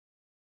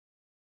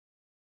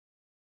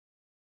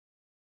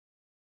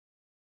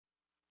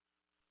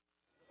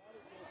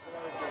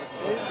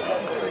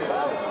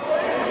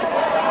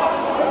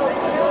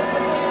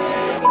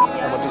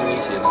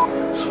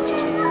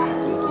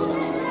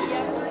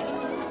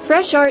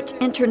Fresh Art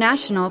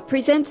International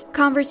presents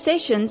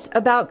conversations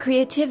about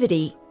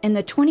creativity in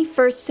the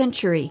 21st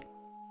century.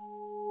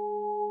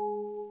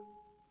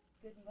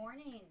 Good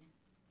morning.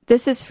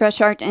 This is Fresh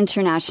Art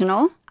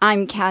International.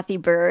 I'm Kathy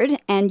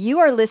Bird, and you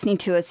are listening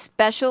to a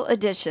special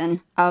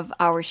edition of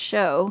our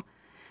show,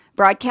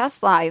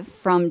 broadcast live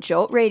from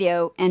Jolt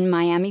Radio in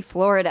Miami,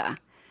 Florida.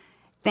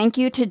 Thank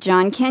you to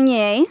John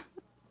Kenye,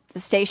 the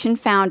station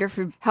founder,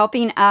 for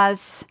helping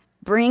us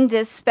bring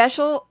this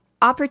special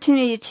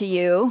opportunity to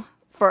you.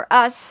 For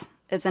us,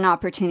 it's an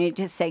opportunity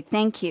to say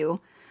thank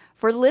you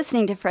for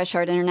listening to Fresh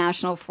Art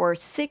International for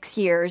 6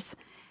 years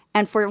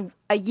and for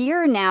a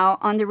year now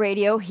on the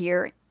radio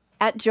here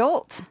at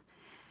Jolt.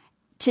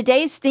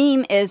 Today's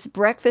theme is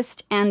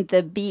Breakfast and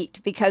the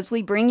Beat, because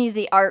we bring you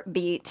the art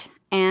beat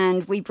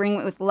and we bring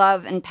it with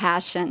love and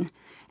passion.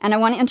 And I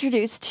want to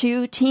introduce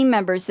two team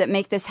members that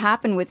make this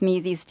happen with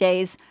me these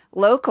days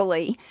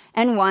locally,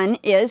 and one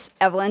is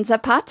Evelyn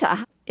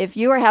Zapata. If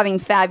you are having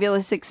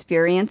fabulous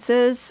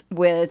experiences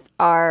with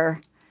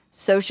our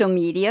social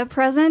media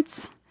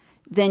presence,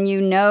 then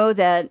you know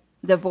that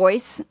the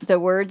voice, the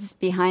words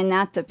behind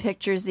that, the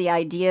pictures, the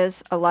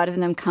ideas, a lot of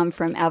them come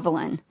from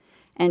Evelyn.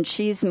 And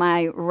she's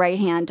my right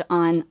hand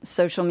on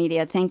social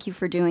media. Thank you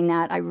for doing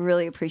that. I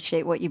really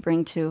appreciate what you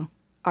bring to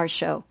our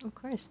show. Of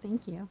course,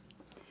 thank you.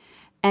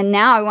 And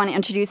now I want to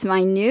introduce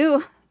my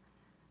new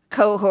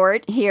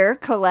cohort here,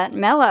 Colette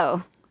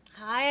Mello.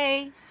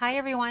 Hi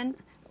everyone.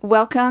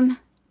 Welcome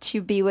to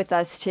be with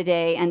us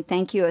today, and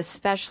thank you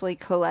especially,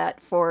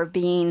 Colette, for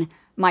being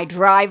my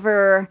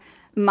driver,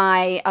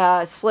 my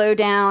slow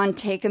down,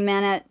 take a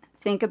minute,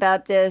 think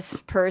about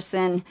this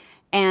person,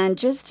 and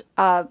just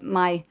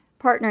my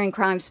partner in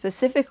crime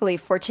specifically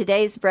for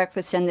today's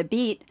Breakfast and the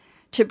Beat,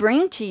 to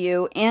bring to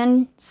you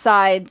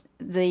inside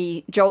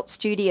the Jolt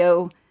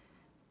studio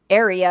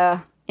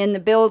area in the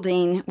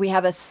building. We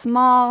have a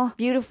small,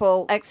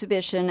 beautiful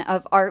exhibition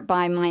of art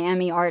by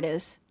Miami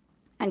artists.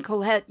 And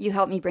Colette, you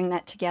helped me bring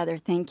that together.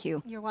 Thank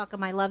you. You're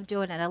welcome. I love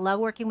doing it. I love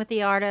working with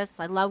the artists.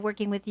 I love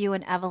working with you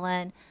and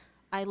Evelyn.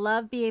 I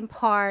love being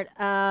part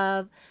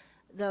of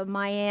the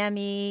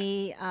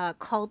Miami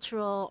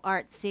cultural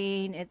art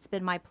scene. It's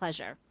been my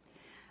pleasure.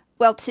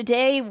 Well,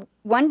 today,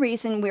 one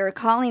reason we're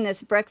calling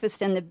this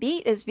Breakfast and the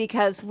Beat is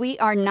because we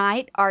are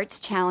Night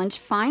Arts Challenge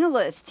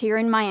finalists here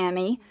in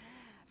Miami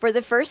for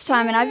the first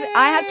time. And I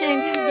have to,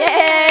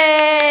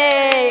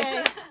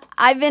 yay!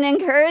 I've been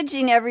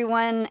encouraging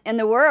everyone in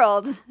the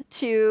world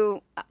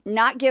to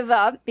not give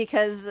up,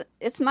 because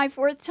it's my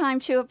fourth time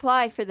to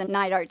apply for the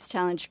Night Arts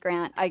Challenge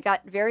grant. I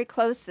got very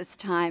close this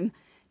time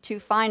to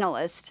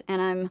finalist,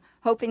 and I'm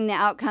hoping the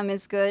outcome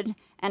is good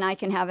and I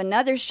can have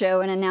another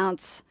show and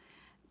announce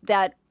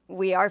that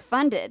we are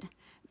funded.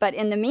 But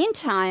in the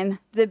meantime,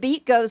 the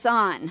beat goes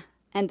on,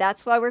 and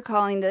that's why we're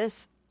calling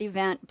this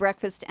event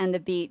Breakfast and the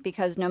Beat,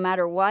 because no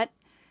matter what,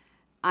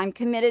 I'm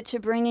committed to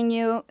bringing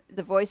you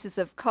the voices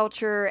of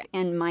culture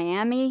in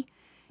Miami,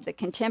 the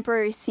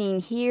contemporary scene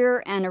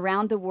here and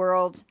around the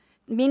world,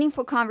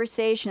 meaningful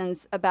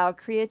conversations about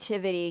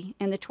creativity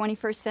in the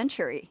 21st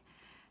century.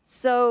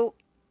 So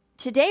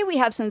today we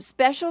have some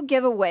special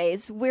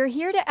giveaways. We're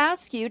here to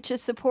ask you to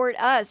support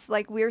us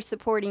like we're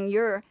supporting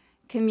your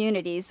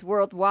communities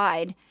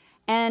worldwide.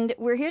 And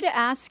we're here to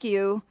ask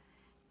you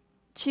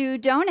to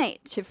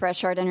donate to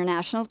Fresh Art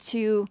International,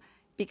 to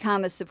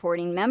become a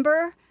supporting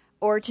member,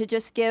 or to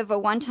just give a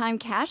one-time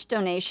cash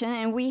donation.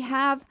 And we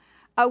have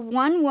a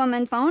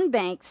one-woman phone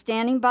bank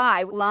standing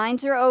by.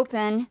 Lines are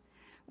open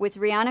with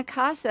Rihanna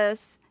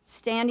Casas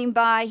standing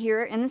by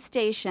here in the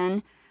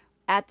station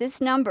at this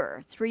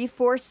number,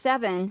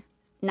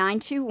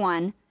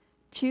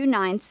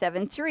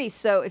 347-921-2973.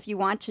 So if you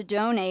want to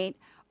donate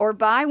or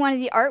buy one of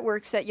the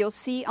artworks that you'll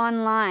see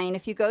online,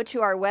 if you go to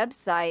our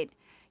website,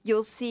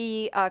 you'll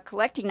see a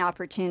collecting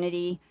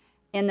opportunity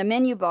in the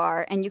menu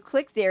bar, and you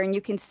click there and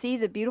you can see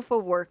the beautiful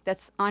work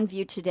that's on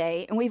view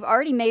today. And we've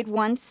already made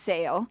one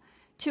sale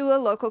to a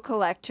local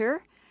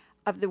collector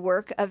of the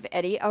work of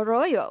Eddie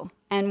Arroyo,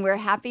 and we're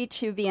happy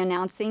to be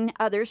announcing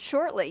others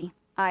shortly,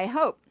 I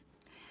hope.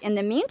 In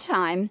the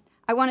meantime,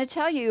 I want to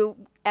tell you,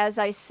 as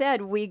I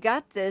said, we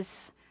got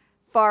this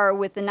far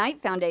with the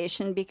Knight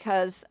Foundation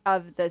because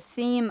of the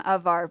theme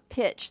of our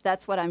pitch.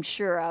 That's what I'm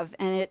sure of,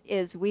 and it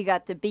is We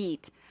Got the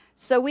Beat.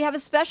 So we have a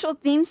special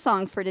theme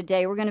song for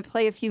today. We're going to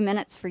play a few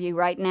minutes for you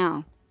right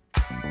now.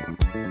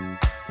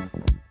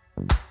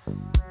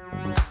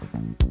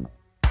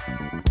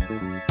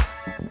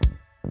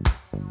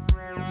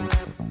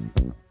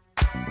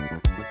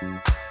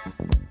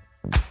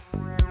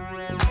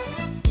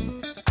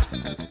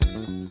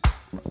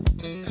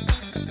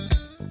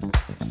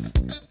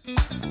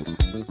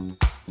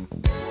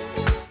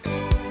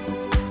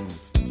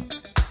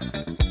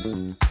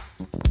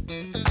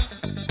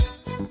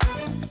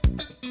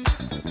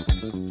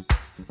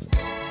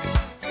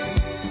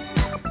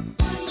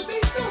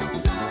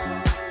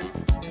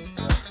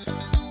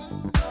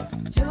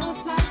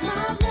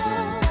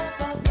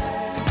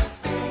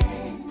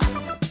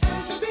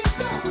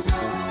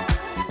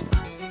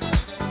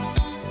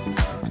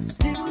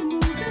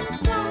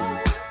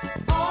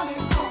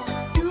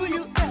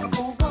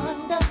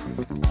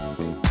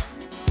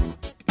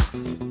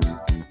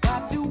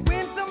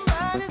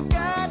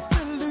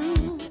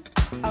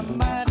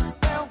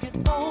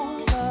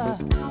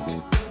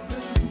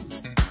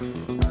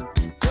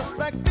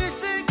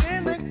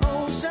 in the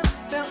ocean,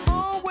 there'll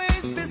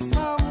always be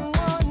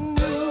someone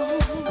new.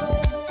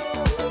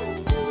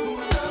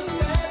 Who's done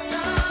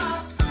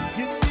better?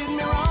 You did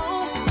me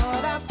wrong,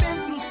 but I've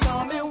been through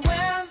stormy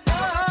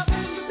weather.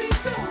 The beat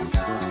goes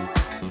on,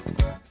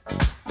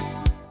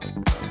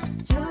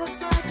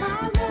 just like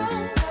my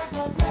love,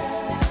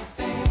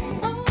 everlasting.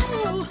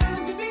 Oh,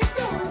 and the beat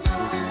goes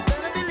on,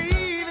 better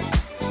believe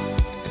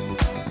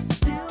it.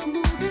 Still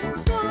moving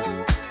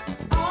strong,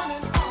 on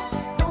and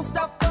on, don't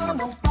stop for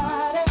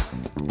nobody.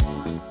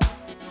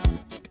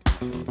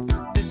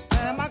 This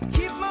time I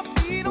keep my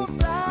feet on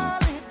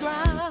solid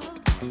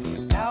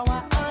ground. Now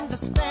I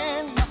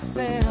understand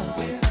myself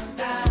without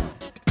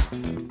doubt.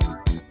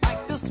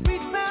 Like the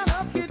sweet sound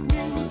of hit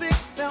music,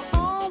 there'll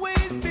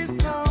always be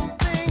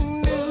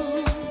something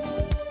new.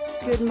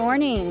 Good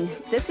morning.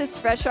 This is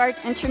Fresh Art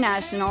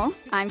International.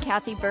 I'm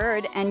Kathy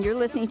Bird, and you're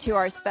listening to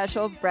our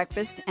special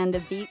Breakfast and the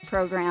Beat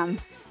program.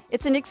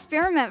 It's an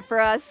experiment for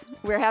us.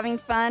 We're having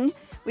fun.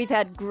 We've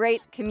had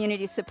great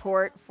community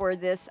support for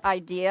this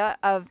idea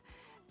of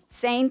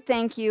saying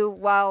thank you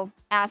while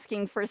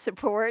asking for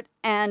support.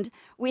 And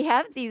we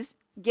have these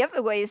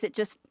giveaways that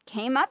just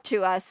came up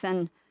to us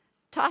and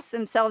tossed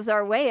themselves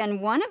our way.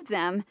 And one of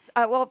them,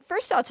 well,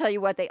 first I'll tell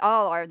you what they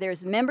all are.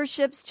 There's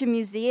memberships to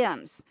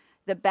museums,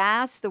 the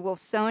Bass, the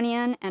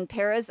Wilsonian, and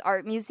Perez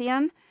Art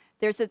Museum.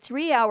 There's a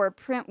 3-hour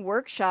print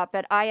workshop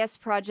at IS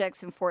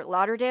Projects in Fort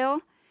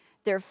Lauderdale.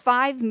 There are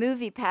 5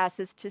 movie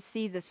passes to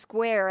see The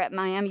Square at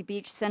Miami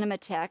Beach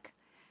Cinematheque,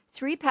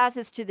 3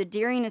 passes to the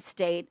Deering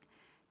Estate,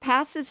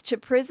 passes to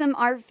Prism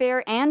Art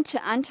Fair and to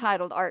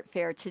Untitled Art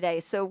Fair today.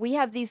 So we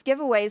have these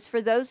giveaways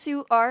for those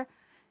who are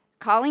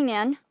calling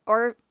in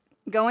or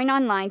going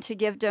online to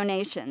give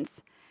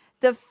donations.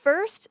 The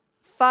first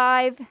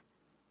 5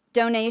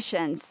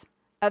 donations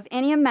of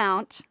any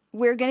amount,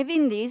 we're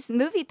giving these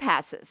movie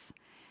passes.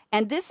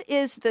 And this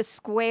is The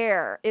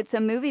Square. It's a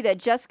movie that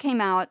just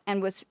came out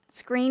and was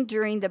screened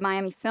during the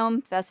Miami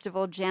Film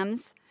Festival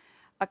GEMS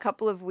a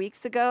couple of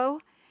weeks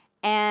ago.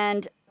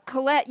 And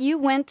Colette, you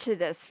went to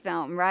this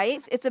film,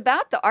 right? It's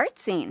about the art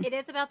scene. It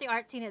is about the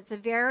art scene. It's a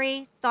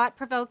very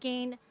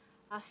thought-provoking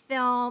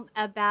film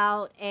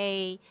about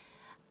a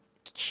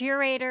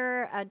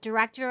curator, a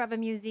director of a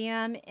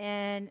museum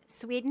in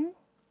Sweden,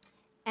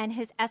 and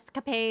his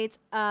escapades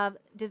of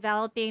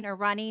developing or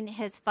running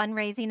his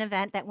fundraising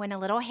event that went a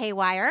little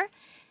haywire,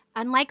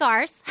 unlike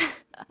ours.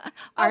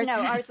 Ours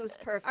was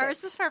perfect.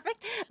 Ours was perfect,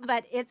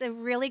 but it's a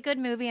really good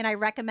movie, and I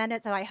recommend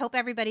it, so I hope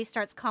everybody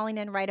starts calling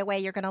in right away.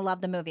 You're going to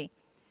love the movie.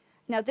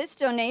 Now, this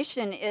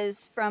donation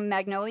is from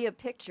Magnolia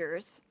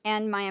Pictures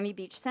and Miami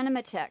Beach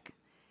Cinematheque.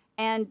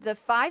 And the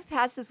 5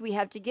 passes we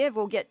have to give,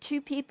 we'll get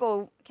 2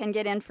 people can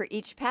get in for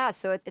each pass.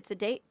 So it's a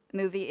date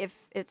movie if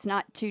it's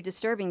not too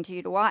disturbing to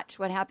you to watch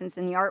what happens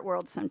in the art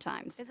world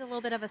sometimes. It's a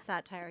little bit of a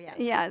satire, yes.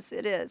 Yes,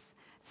 it is.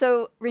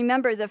 So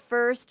remember, the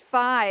first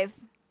 5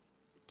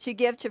 to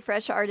give to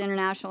Fresh Art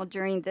International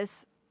during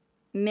this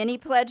mini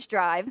pledge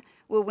drive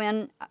will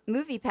win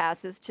movie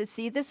passes to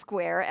see The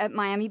Square at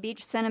Miami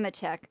Beach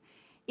Cinematheque.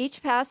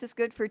 Each pass is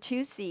good for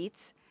 2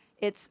 seats.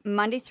 It's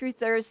Monday through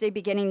Thursday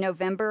beginning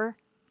November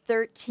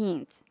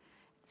 13th.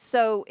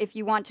 So if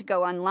you want to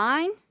go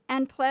online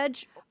and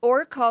pledge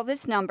or call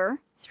this number,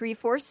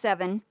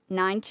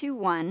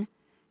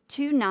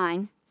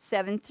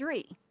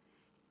 347-921-2973.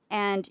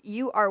 And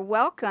you are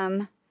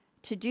welcome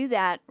to do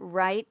that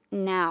right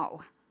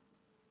now.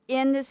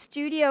 In the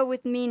studio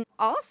with me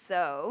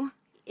also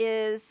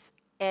is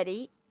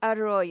Eddie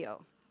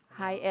Arroyo.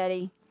 Hi,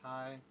 Eddie.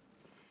 Hi.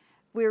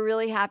 We're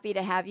really happy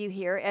to have you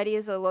here. Eddie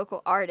is a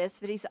local artist,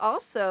 but he's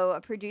also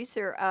a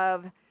producer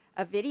of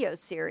a video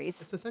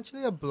series. It's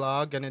essentially a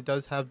blog, and it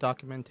does have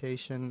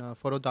documentation,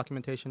 photo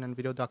documentation and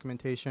video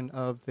documentation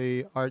of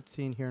the art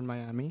scene here in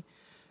Miami.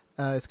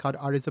 It's called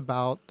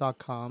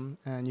artisabout.com,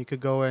 and you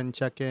could go and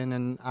check in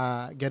and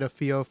get a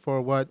feel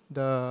for what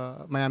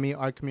the Miami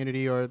art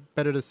community, or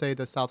better to say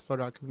the South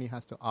Florida art community,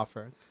 has to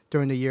offer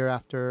during the year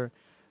after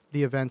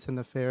the events and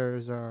the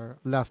fairs are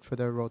left for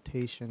their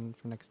rotation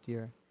for next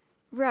year.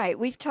 Right.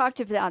 We've talked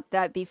about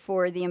that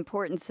before, the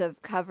importance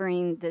of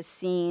covering the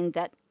scene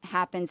that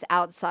happens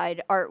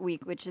outside Art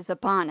Week, which is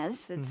upon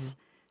us. It's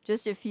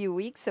just a few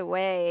weeks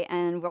away,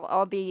 and we'll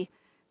all be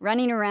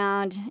running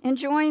around,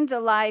 enjoying the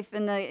life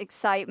and the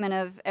excitement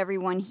of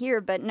everyone here,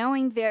 but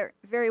knowing very,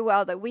 very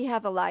well that we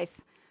have a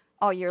life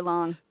all year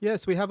long.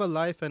 Yes, we have a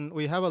life, and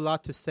we have a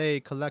lot to say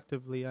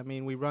collectively. I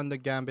mean, we run the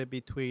gambit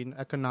between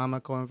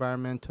economical,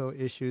 environmental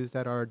issues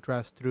that are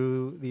addressed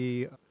through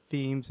the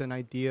themes and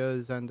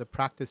ideas and the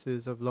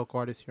practices of local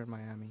artists here in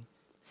Miami.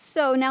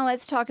 So now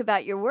let's talk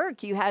about your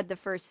work. You had the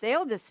first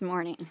sale this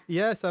morning.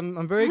 Yes,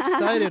 I'm very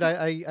excited.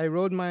 I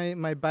rode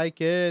my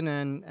bike in,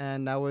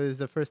 and that was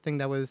the first thing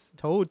that was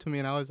told to me,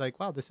 and I was like,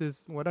 wow,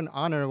 what an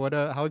honor,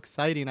 how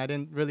exciting. I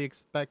didn't really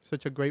expect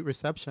such a great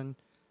reception.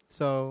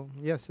 So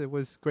yes, it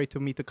was great to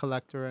meet the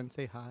collector and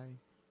say hi.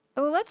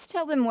 Oh, let's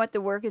tell them what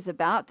the work is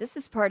about. This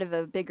is part of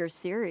a bigger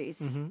series.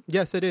 Mm-hmm.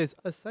 Yes, it is.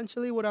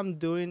 Essentially what I'm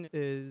doing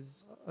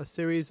is a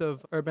series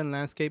of urban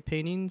landscape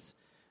paintings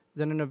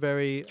done in a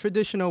very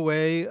traditional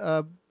way,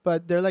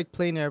 but they're like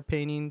plein air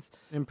paintings,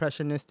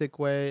 impressionistic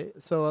way.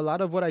 So a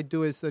lot of what I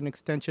do is an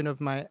extension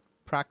of my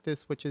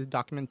practice, which is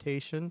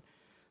documentation.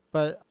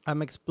 But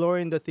I'm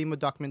exploring the theme of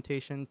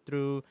documentation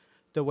through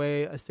the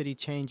way a city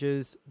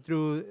changes,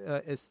 through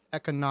its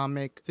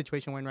economic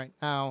situation we're in right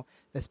now,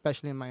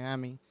 especially in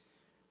Miami.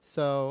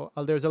 So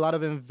there's a lot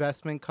of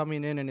investment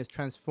coming in and it's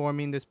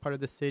transforming this part of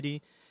the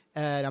city.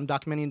 And I'm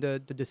documenting the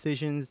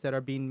decisions that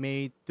are being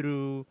made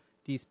through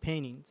these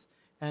paintings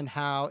and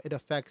how it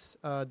affects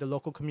the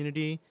local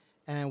community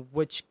and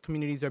which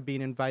communities are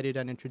being invited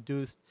and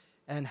introduced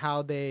and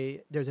how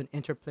there's an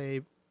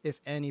interplay,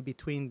 if any,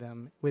 between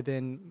them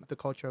within the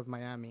culture of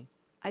Miami.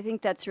 I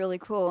think that's really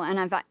cool. And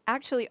I've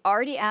actually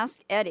already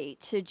asked Eddie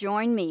to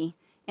join me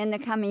in the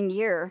coming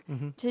year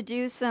to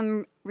do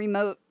some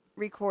remote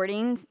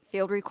recordings,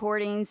 field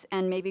recordings,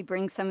 and maybe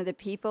bring some of the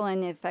people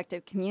in the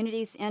affected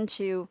communities in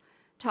to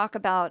talk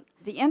about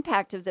the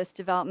impact of this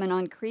development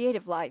on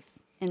creative life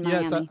in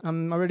Miami. Yes,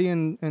 I'm already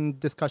in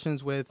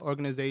discussions with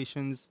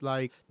organizations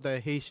like the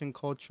Haitian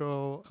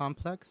Cultural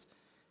Complex,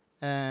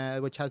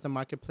 which has a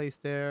marketplace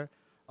there.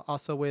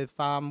 Also with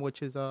FAM,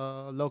 which is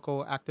a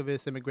local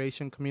activist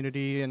immigration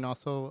community, and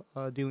also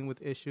dealing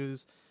with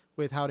issues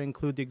with how to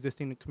include the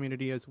existing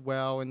community as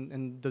well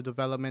and the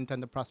development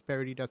and the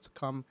prosperity that's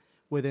come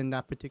within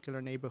that particular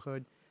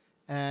neighborhood.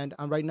 And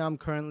right now I'm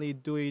currently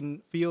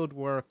doing field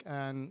work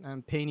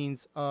and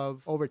paintings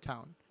of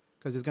Overtown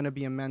because there's going to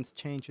be immense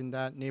change in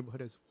that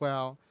neighborhood as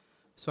well.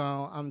 So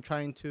I'm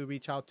trying to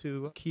reach out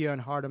to Kia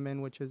and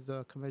Hardeman, which is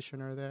the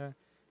commissioner there,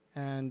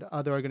 and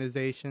other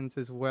organizations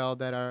as well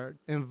that are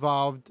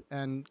involved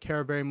and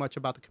care very much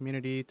about the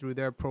community through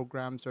their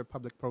programs or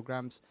public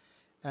programs,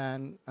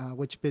 and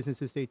which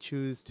businesses they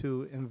choose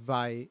to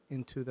invite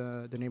into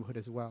the neighborhood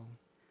as well.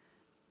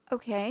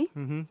 Okay.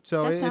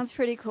 So that sounds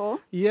pretty cool.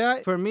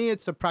 Yeah, for me,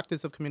 it's a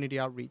practice of community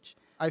outreach.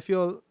 I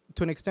feel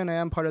to an extent I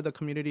am part of the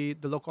community,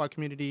 the local art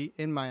community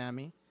in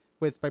Miami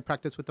by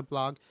practice with the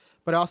blog,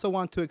 but I also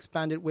want to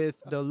expand it with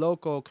the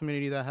local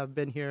community that have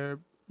been here,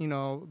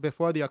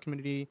 before the art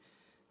community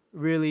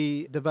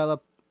really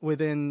developed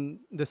within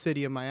the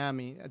city of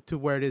Miami to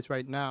where it is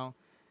right now.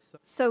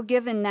 So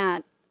given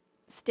that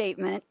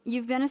statement,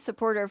 you've been a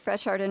supporter of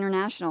Fresh Art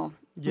International.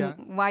 Yeah.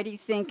 Why do you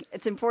think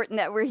it's important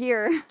that we're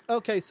here?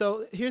 Okay,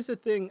 so here's the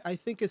thing. I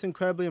think it's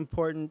incredibly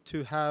important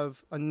to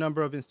have a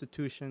number of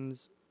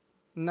institutions,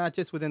 not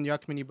just within the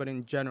art community, but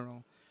in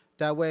general.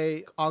 That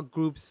way, all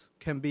groups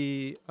can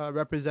be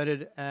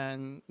represented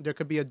and there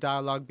could be a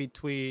dialogue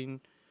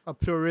between a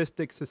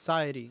pluralistic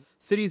society.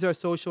 Cities are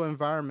social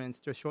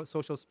environments, they're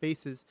social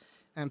spaces,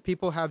 and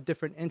people have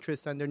different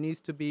interests, and there needs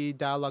to be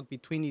dialogue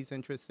between these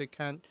interests.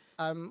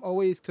 I'm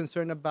always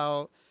concerned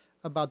about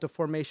the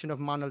formation of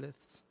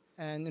monoliths.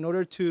 And in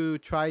order to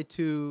try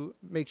to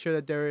make sure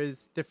that there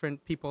is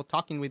different people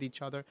talking with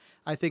each other,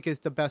 I think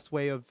is the best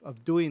way of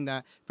doing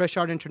that. Fresh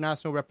Art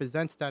International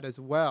represents that as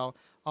well.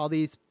 All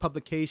these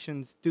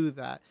publications do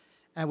that.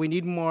 And we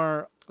need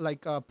more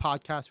like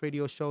podcast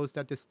radio shows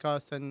that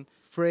discuss and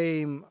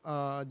frame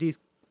these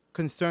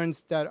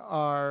concerns that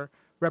are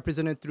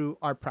represented through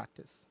art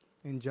practice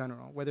in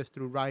general, whether it's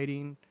through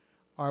writing,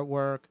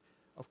 artwork,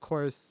 of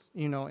course,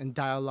 in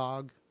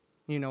dialogue.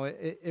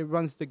 It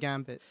runs the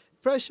gambit.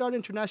 Fresh Art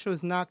International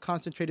is not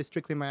concentrated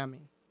strictly in Miami.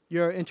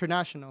 You're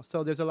international,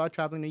 so there's a lot of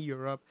traveling to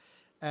Europe.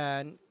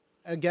 And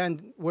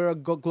again, we're a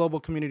global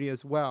community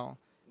as well.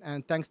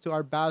 And thanks to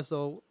Art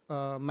Basel,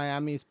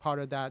 Miami is part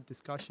of that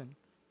discussion.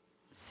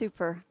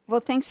 Super. Well,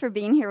 thanks for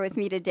being here with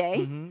me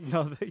today.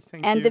 No, thank you.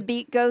 And the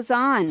beat goes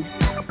on.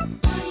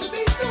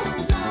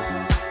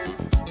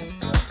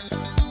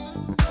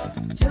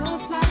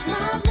 Just like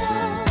my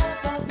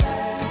love,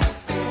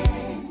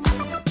 everlasting.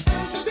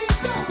 The beat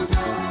goes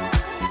on.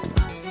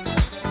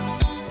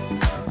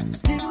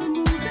 Still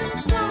moving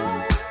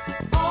strong.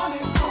 On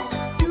and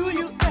on. Do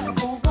you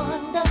ever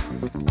wonder?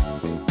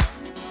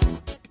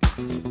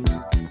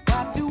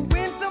 Got to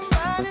win,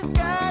 somebody's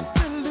got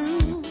to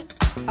lose.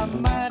 I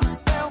might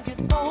as well get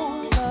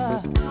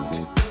over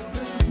the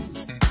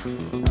blues.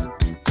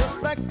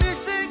 Just like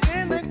fishing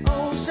in the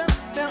ocean,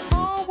 there'll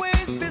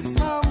always be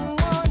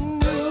someone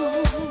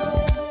new.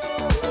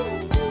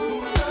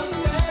 Who's the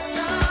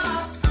better?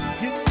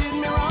 You did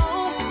me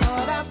wrong,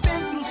 but I've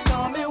been through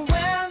stormy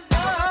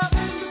weather.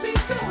 The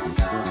beat goes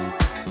on.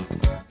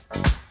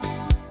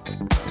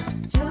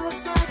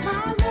 Just like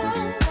my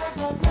love,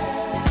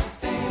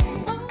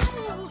 everlasting.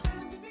 Oh,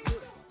 and the beat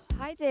goes on.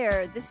 Hi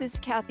there, this is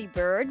Kathy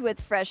Bird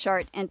with Fresh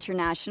Art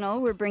International.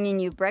 We're bringing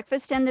you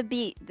Breakfast and the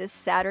Beat this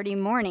Saturday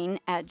morning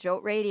at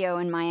Jolt Radio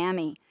in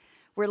Miami.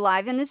 We're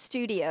live in the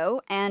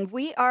studio, and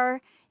we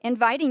are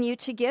inviting you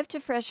to give to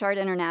Fresh Art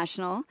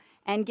International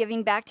and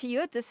giving back to you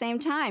at the same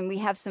time. We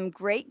have some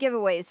great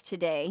giveaways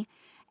today,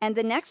 and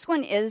the next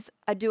one is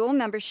a dual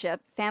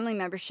membership, family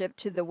membership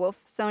to the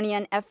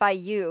Wolfsonian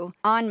FIU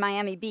on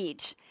Miami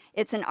Beach.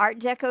 It's an Art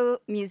Deco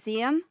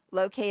museum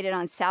located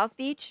on South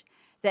Beach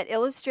that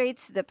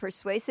illustrates the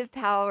persuasive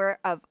power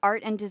of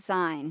art and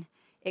design.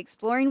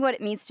 exploring what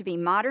it means to be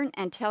modern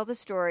and tell the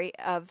story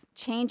of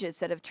changes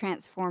that have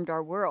transformed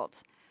our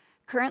world.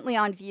 Currently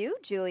on view,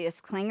 Julius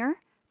Klinger,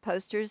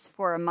 Posters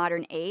for a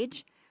Modern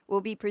Age,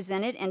 will be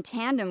presented in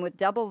tandem with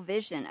Double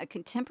Vision, a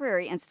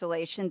contemporary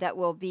installation that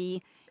will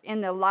be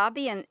in the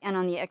lobby and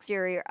on the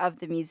exterior of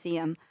the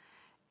museum.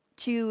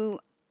 To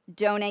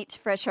donate to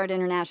Fresh Art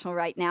International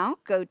right now,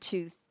 go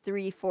to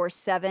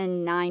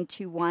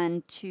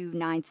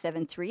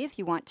 347-921-2973 if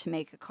you want to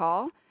make a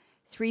call,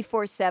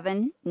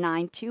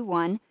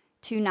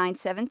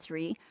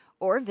 347-921-2973,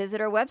 or visit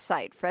our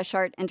website,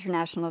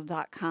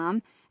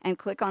 FreshArtIntl.com, and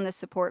click on the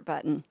support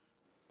button.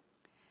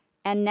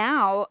 And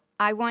now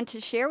I want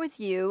to share with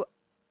you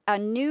a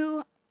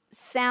new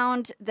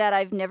sound that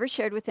I've never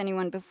shared with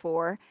anyone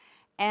before,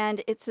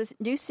 and it's this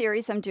new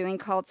series I'm doing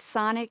called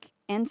Sonic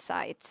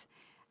Insights.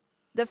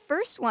 The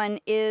first one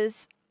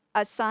is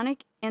a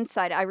Sonic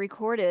Insight I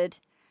recorded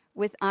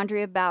with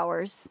Andrea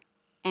Bowers,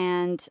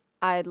 and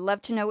I'd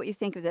love to know what you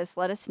think of this.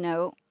 Let us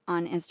know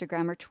on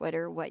Instagram or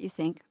Twitter what you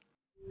think.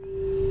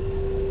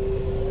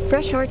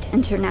 Fresh Art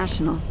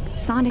International,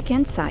 Sonic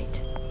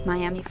Insight,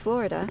 Miami,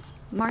 Florida,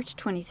 March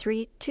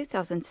 23,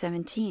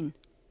 2017.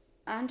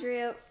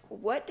 Andrea,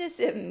 what does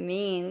it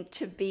mean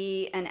to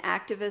be an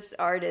activist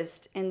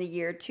artist in the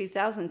year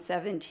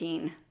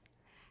 2017?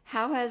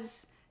 How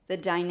has the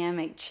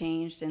dynamic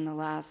changed in the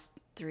last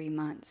 3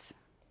 months?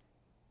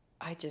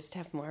 I just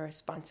have more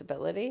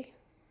responsibility.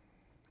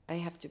 I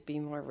have to be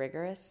more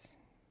rigorous.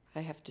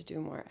 I have to do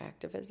more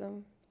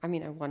activism. I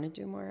mean, I want to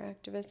do more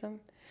activism,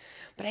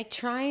 but I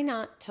try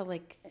not to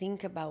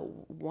think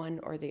about one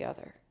or the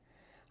other.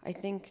 I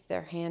think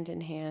they're hand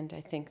in hand. I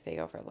think they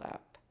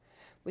overlap.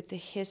 With the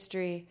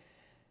history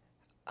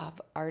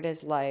of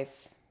Arda's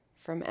life,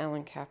 from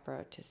Alan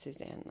Capro to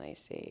Suzanne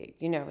Lacey,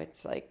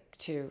 it's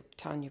to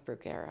Tanya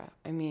Bruguera.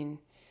 I mean,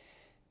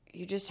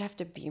 you just have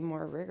to be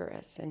more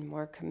rigorous and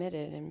more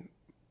committed and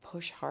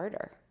push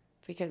harder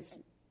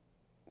because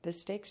the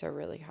stakes are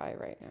really high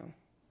right now.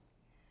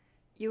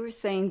 You were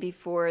saying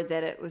before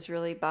that it was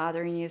really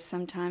bothering you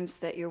sometimes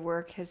that your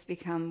work has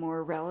become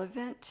more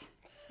relevant.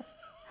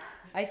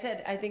 I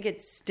said I think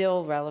it's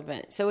still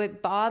relevant. So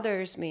it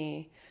bothers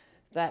me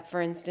that,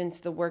 for instance,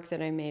 the work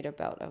that I made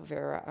about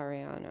Elvira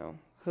Arellano,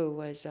 who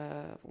was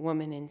a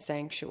woman in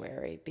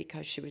sanctuary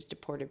because she was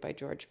deported by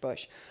George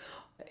Bush.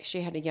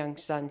 She had a young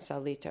son,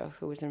 Salito,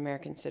 who was an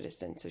American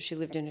citizen. So she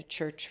lived in a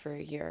church for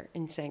a year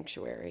in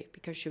sanctuary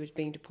because she was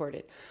being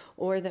deported.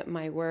 Or that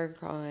my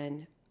work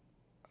on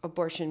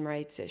abortion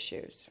rights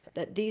issues,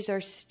 that these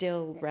are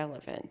still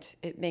relevant.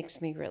 It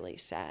makes me really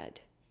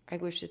sad. I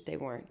wish that they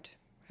weren't.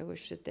 I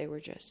wish that they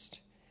were just,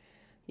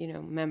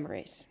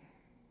 memories.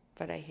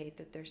 But I hate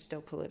that they're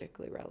still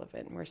politically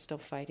relevant and we're still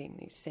fighting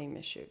these same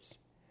issues.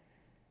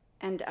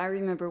 And I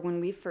remember when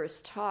we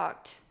first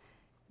talked,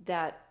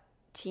 that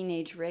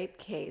teenage rape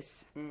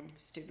case.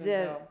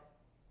 Steubenville.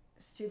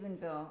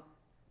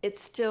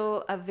 It's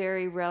still a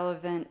very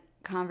relevant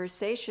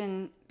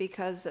conversation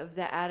because of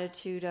the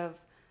attitude of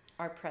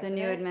our president,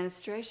 the new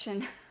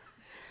administration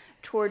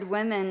toward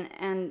women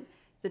and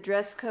the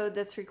dress code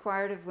that's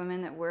required of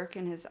women that work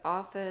in his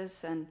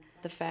office. And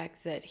the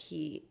fact that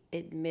he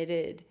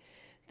admitted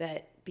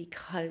that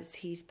because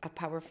he's a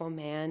powerful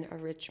man, a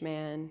rich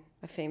man,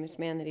 a famous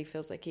man, that he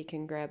feels like he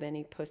can grab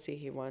any pussy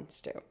he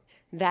wants to.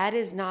 That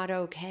is not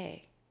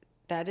okay.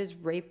 That is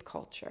rape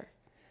culture.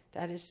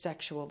 That is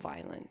sexual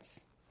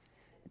violence.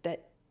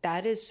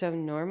 That is so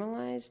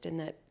normalized,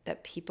 and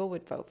that people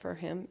would vote for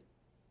him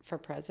for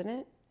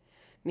president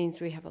means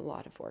we have a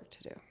lot of work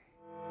to do.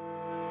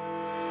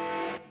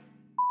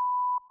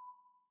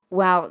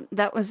 Wow,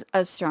 that was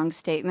a strong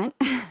statement.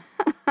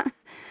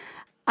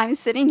 I'm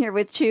sitting here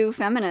with two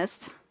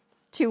feminists,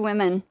 two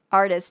women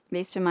artists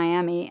based in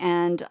Miami,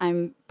 and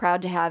I'm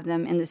proud to have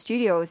them in the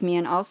studio with me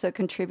and also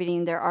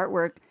contributing their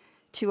artwork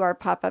to our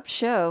pop-up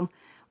show.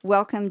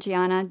 Welcome,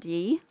 Gianna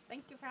D.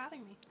 Thank you for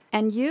having me.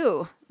 And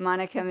you,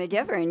 Monica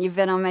McGivern. You've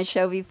been on my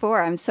show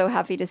before. I'm so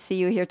happy to see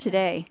you here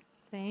today.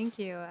 Thank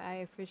you. I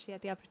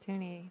appreciate the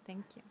opportunity.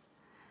 Thank you.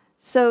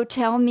 So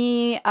tell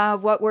me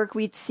what work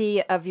we'd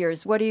see of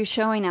yours. What are you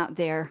showing out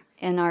there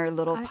in our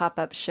little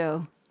pop-up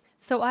show?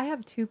 So I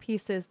have two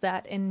pieces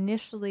that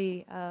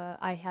initially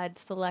I had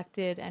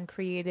selected and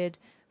created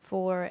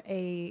for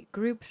a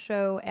group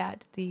show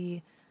at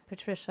the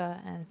Patricia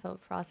and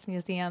Philip Frost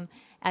Museum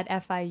at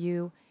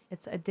FIU.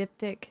 It's a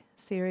diptych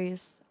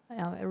series,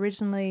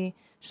 originally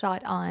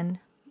shot on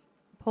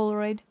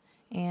Polaroid,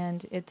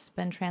 and it's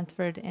been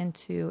transferred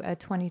into a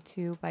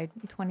 22 by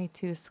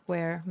 22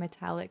 square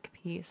metallic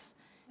piece.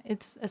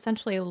 It's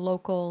essentially a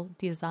local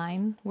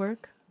design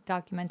work,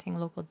 documenting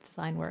local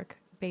design work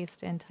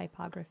based in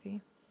typography.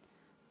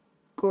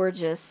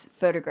 Gorgeous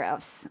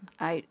photographs.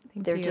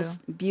 They're you.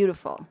 just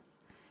beautiful.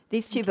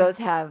 These two both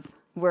have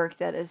work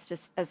that is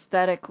just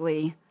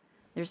aesthetically,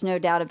 there's no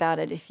doubt about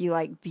it. If you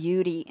like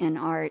beauty in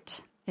art,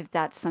 if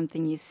that's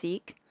something you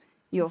seek,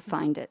 you'll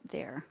find it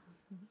there.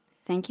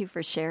 Thank you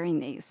for sharing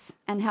these.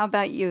 And how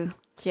about you,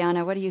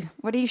 Gianna? What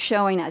are you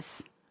showing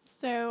us?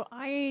 So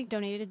I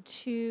donated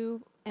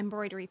 2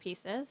 embroidery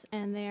pieces,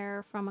 and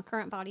they're from a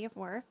current body of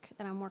work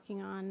that I'm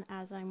working on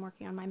as I'm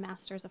working on my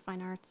Master's of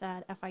Fine Arts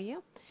at FIU.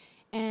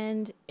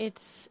 And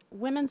it's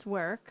women's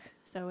work,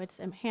 so it's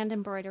hand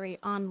embroidery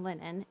on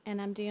linen,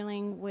 and I'm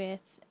dealing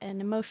with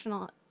an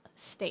emotional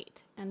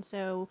state. And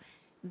so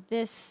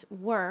this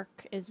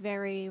work is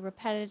very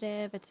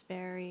repetitive, it's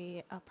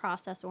very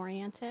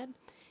process-oriented,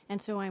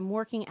 and so I'm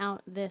working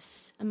out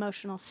this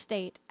emotional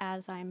state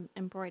as I'm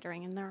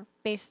embroidering, and they're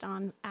based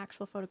on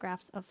actual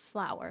photographs of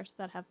flowers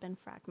that have been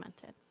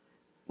fragmented.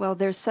 Well,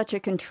 there's such a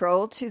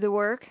control to the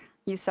work.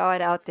 You saw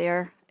it out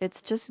there.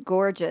 It's just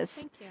gorgeous.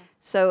 Thank you.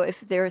 So if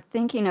they're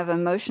thinking of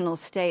emotional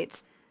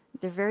states,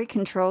 they're very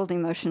controlled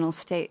emotional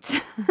states.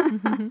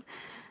 Thank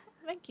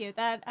you.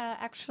 That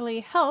actually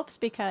helps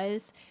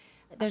because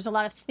there's a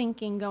lot of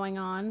thinking going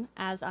on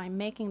as I'm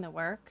making the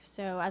work.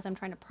 So as I'm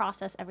trying to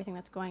process everything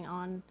that's going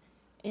on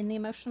in the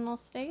emotional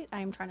state,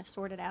 I'm trying to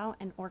sort it out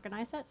and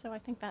organize it. So I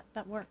think that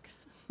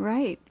works.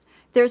 Right.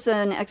 There's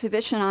an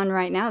exhibition on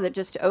right now that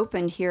just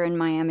opened here in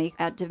Miami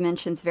at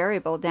Dimensions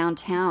Variable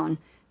downtown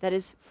that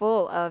is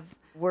full of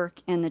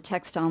work in the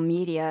textile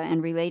media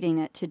and relating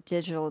it to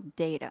digital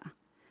data.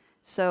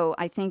 So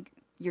I think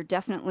you're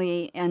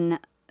definitely in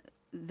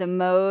the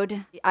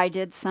mode. I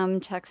did some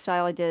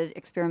textile, I did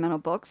experimental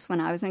books when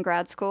I was in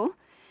grad school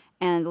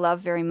and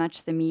love very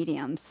much the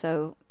medium.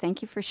 So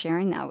thank you for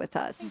sharing that with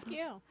us. Thank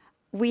you.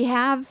 We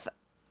have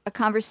a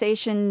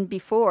conversation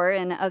before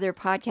in other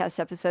podcast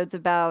episodes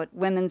about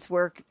women's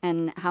work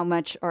and how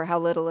much or how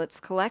little it's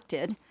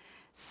collected.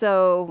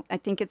 So I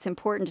think it's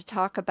important to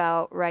talk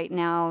about right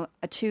now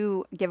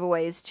 2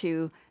 giveaways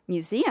to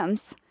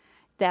museums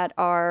that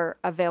are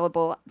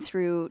available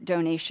through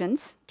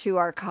donations to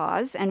our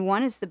cause. And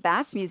one is the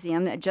Bass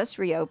Museum that just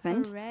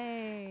reopened.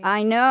 Hooray.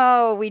 I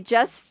know. We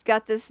just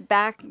got this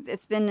back.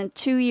 It's been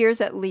 2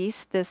 years at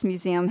least this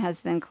museum has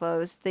been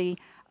closed. The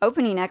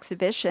opening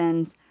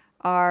exhibitions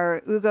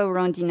are Ugo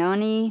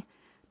Rondinoni,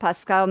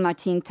 Pascal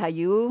Martin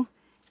Taillou,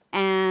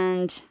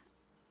 and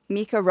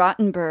Mika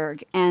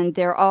Rottenberg, and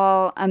they're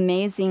all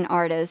amazing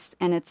artists,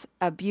 and it's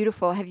a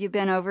beautiful... Have you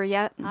been over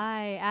yet?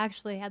 I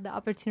actually had the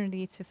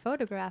opportunity to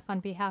photograph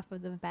on behalf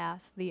of the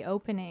Bass the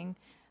opening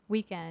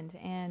weekend,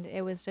 and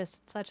it was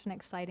just such an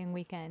exciting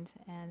weekend.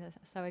 And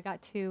so I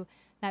got to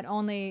not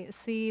only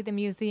see the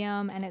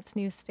museum and its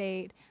new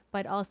state,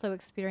 but also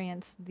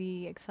experience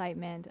the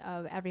excitement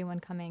of everyone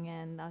coming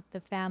in,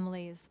 the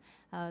families,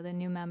 the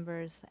new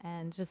members,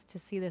 and just to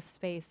see this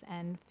space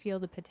and feel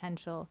the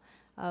potential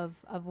of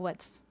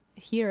what's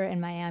here in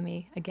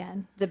Miami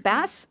again. The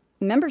Bass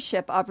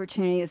membership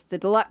opportunity is the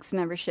deluxe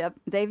membership.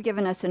 They've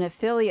given us an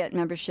affiliate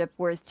membership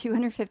worth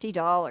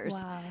 $250,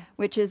 Wow.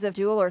 which is a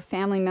dual or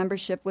family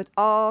membership with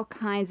all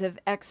kinds of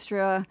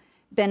extra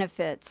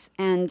benefits.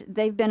 And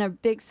they've been a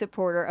big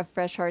supporter of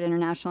Fresh Art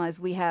International, as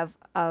we have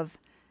of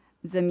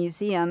the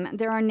museum.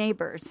 They're our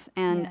neighbors,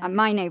 and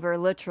my neighbor,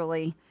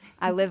 literally.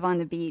 I live on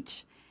the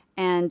beach,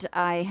 and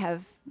I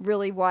have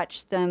really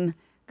watched them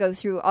go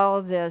through all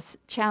of this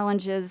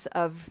challenges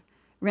of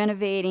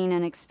renovating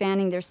and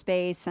expanding their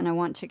space, and I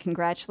want to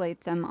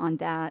congratulate them on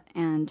that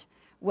and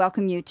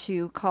welcome you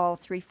to call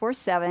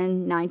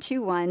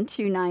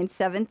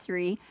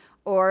 347-921-2973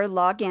 or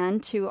log in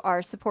to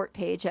our support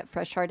page at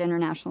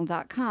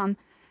FreshArtInternational.com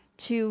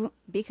to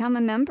become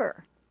a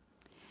member.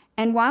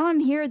 And while I'm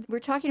here, we're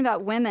talking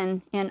about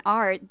women in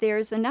art.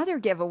 There's another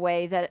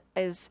giveaway that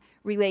is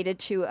related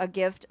to a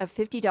gift of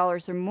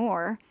 $50 or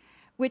more,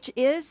 which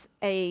is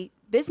a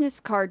business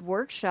card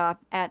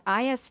workshop at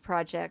IS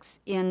Projects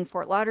in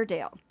Fort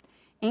Lauderdale.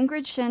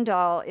 Ingrid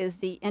Schendal is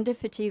the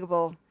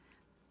indefatigable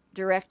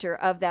director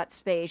of that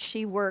space.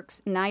 She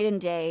works night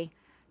and day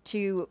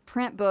to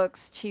print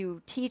books,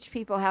 to teach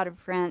people how to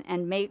print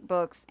and make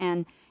books.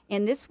 And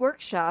in this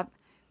workshop,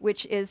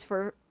 which is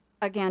for,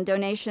 again,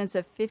 donations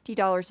of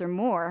 $50 or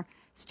more,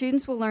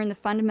 students will learn the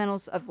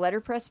fundamentals of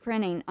letterpress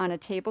printing on a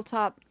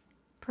tabletop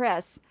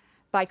press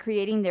by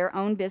creating their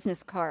own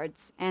business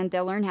cards. And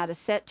they'll learn how to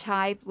set,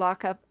 type,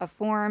 lock up a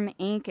form,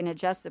 ink, and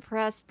adjust the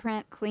press,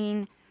 print,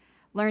 clean,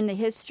 learn the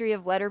history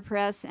of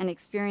letterpress, and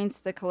experience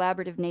the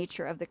collaborative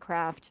nature of the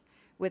craft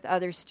with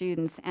other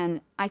students.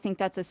 And I think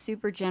that's a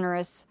super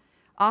generous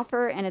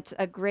offer, and it's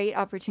a great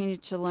opportunity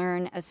to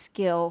learn a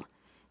skill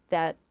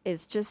that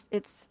is just,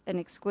 it's an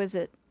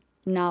exquisite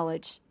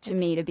knowledge to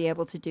me to be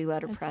able to do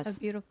letterpress. It's a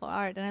beautiful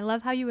art. And I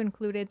love how you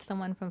included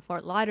someone from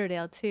Fort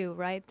Lauderdale, too,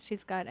 right?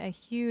 She's got a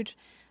huge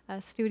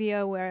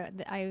studio where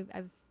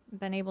I've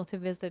been able to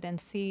visit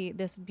and see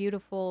this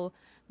beautiful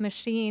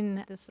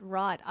machine, this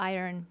wrought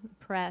iron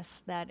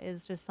press that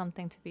is just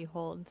something to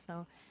behold.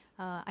 So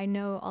I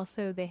know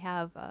also they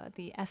have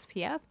the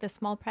SPF, the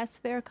Small Press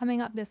Fair,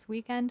 coming up this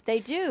weekend. They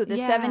do, the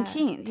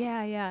 17th.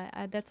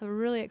 Yeah. That's a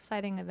really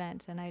exciting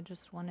event, and I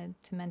just wanted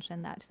to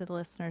mention that to the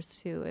listeners,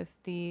 too, if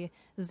the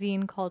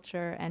zine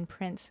culture and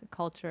print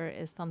culture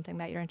is something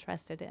that you're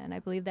interested in. I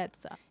believe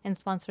that's in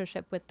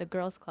sponsorship with the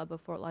Girls Club of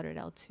Fort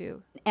Lauderdale,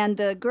 too. And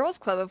the Girls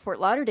Club of Fort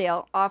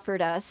Lauderdale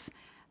offered us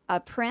a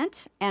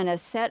print and a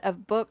set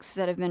of books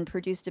that have been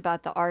produced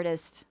about the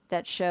artists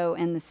that show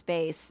in the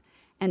space.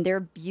 and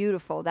they're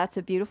beautiful. That's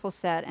a beautiful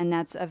set, and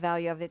that's a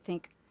value of, I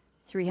think,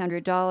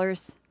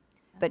 $300.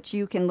 But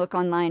you can look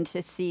online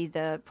to see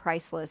the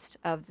price list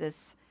of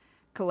this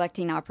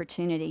collecting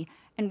opportunity.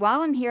 And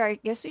while I'm here, I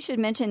guess we should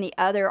mention the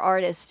other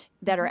artists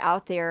that are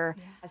out there.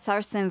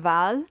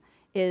 Sarsenval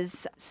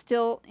is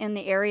still in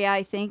the area,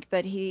 I think,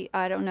 but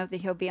I don't know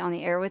that he'll be on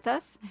the air with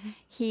us.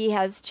 He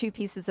has 2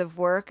 pieces of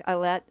work.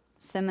 Alette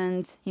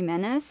Simmons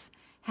Jimenez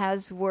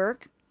has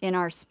work in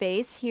our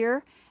space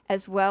here,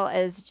 as well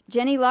as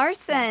Jenny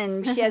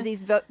Larson. She has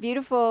these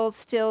beautiful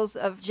stills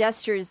of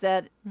gestures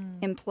that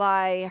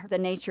imply the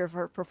nature of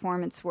her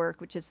performance work,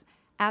 which is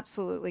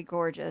absolutely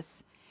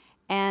gorgeous.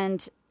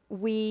 And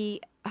we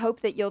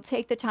hope that you'll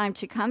take the time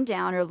to come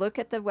down or look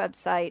at the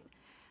website.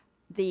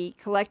 The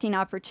collecting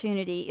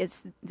opportunity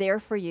is there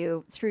for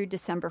you through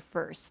December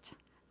 1st.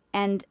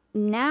 And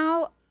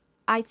now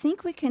I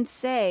think we can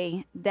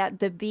say that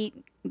the beat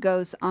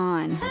goes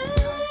on.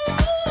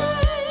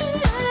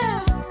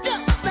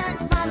 Just like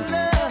my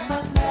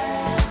love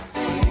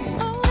lasting.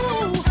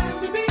 Oh,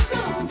 the beat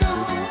goes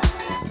on.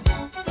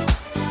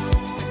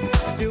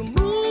 Still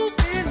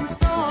moving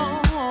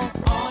strong.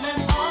 On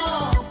and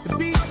on. The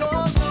beat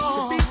goes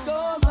on. The beat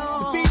goes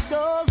on. The beat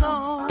goes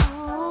on.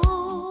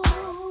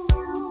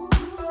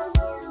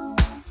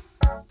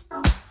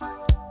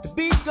 The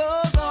beat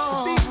goes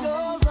on. The beat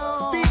goes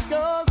on. The beat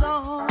goes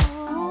on.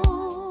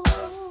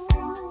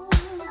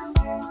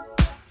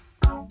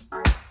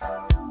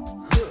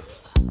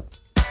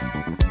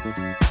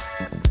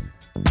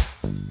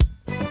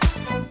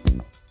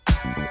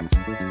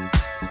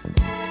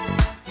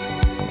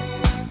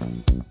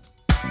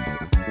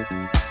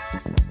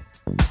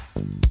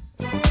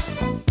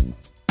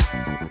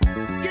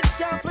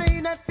 Guitar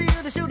playing that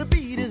feel to show the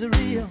beat is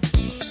real.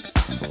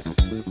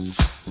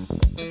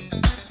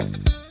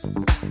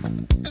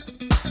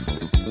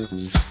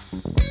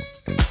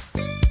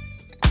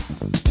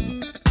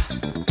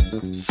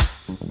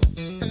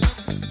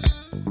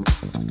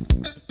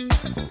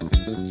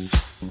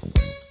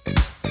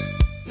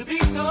 The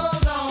beat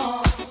goes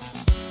on.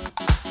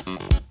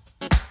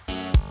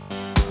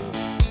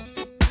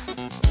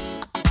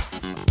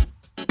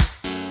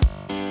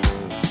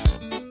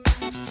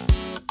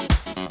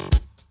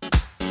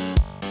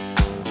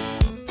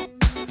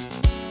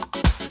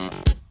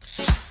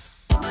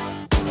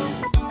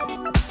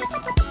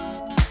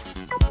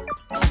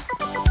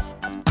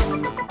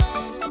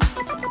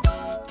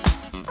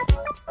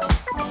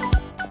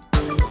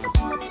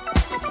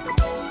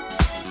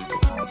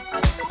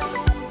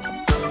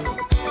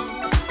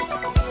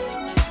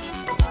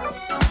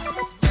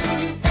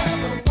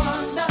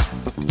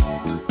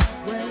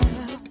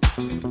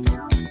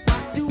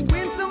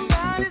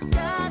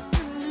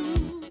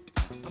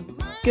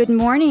 Good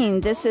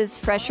morning. This is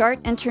Fresh Art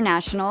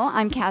International.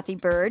 I'm Kathy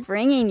Bird,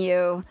 bringing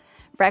you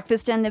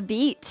Breakfast and the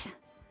Beat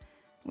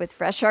with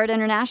Fresh Art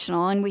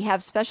International. And we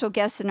have special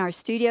guests in our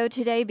studio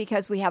today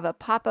because we have a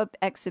pop-up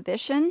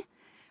exhibition.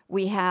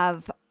 We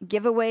have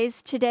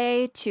giveaways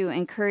today to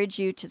encourage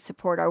you to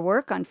support our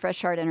work on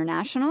Fresh Art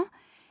International.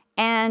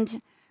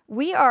 And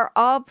we are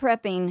all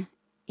prepping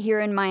here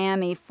in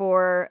Miami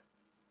for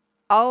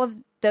all of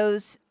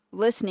those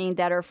listening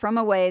that are from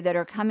away that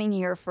are coming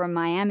here for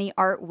Miami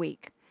Art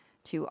Week.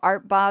 To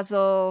Art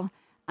Basel,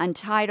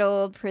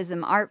 Untitled,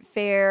 Prism Art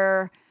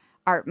Fair,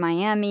 Art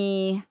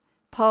Miami,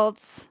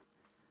 Pulse.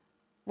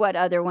 What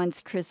other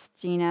ones,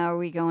 Christina, are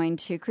we going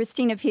to?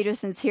 Christina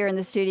Peterson's here in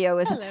the studio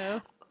with Hello.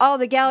 all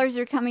the galleries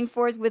are coming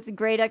forth with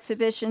great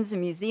exhibitions. The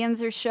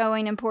museums are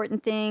showing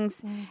important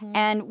things.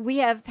 And we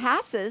have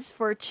passes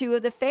for 2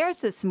 of the fairs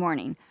this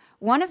morning.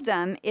 One of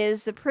them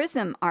is the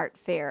Prism Art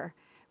Fair,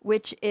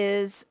 which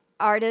is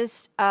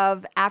artists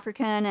of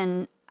African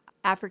and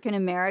African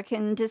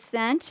American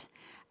descent.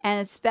 And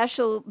it's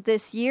special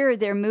this year,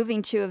 they're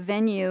moving to a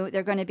venue.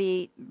 They're going to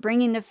be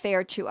bringing the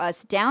fair to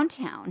us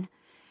downtown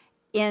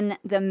in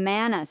the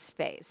Manna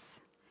space.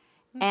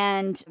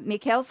 And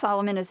Mikhail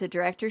Solomon is the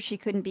director. She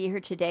couldn't be here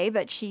today,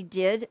 but she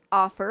did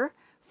offer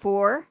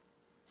 4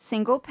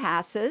 single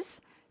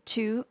passes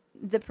to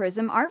the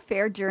Prism Art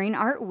Fair during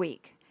Art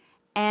Week.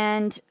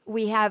 And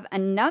we have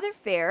another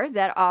fair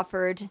that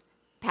offered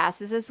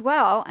passes as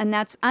well, and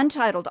that's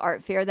Untitled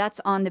Art Fair.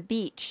 That's on the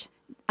beach.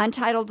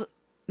 Untitled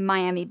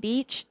Miami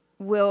Beach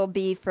will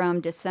be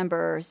from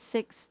December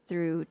 6th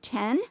through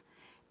 10,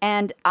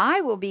 and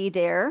I will be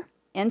there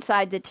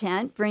inside the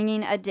tent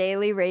bringing a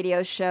daily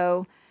radio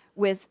show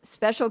with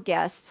special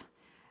guests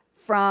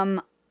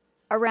from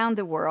around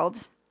the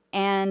world,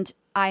 and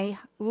I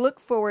look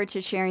forward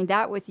to sharing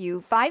that with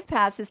you. 5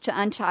 passes to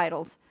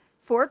Untitled,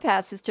 4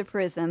 passes to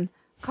Prism.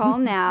 Call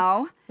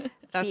now.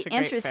 That's be a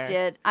great interested.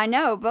 fair. I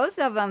know, both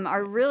of them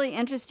are really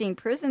interesting.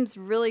 Prism's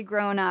really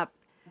grown up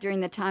during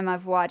the time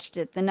I've watched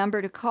it. The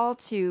number to call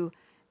to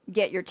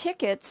get your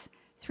tickets,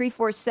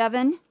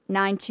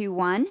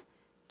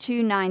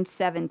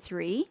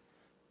 347-921-2973,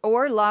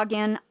 or log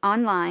in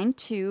online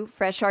to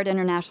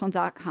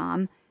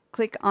FreshArtInternational.com.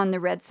 Click on the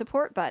red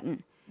support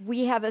button.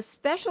 We have a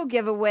special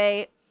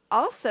giveaway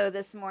also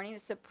this morning, a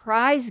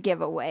surprise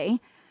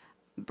giveaway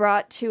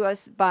brought to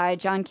us by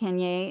John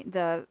Canier,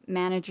 the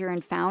manager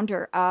and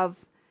founder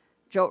of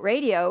Jolt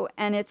Radio,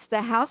 and it's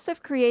the House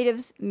of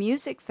Creatives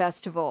Music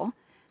Festival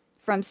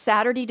from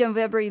Saturday,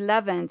 November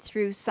 11th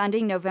through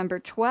Sunday, November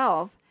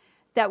 12th,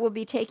 that will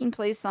be taking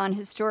place on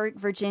historic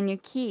Virginia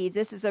Key.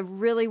 This is a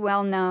really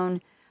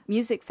well-known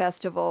music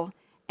festival,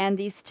 and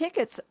these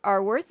tickets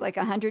are worth like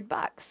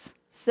 $100.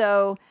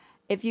 So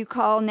if you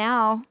call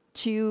now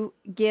to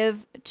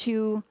give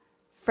to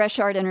Fresh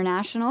Art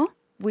International,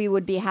 we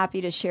would be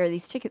happy to share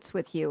these tickets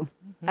with you.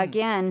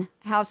 Again,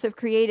 House of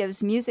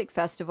Creatives Music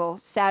Festival,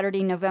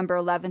 Saturday, November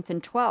 11th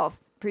and 12th,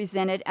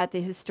 presented at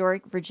the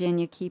historic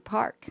Virginia Key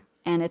Park.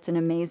 And it's an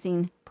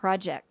amazing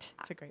project.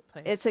 It's a great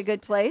place. It's a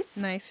good place.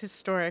 Nice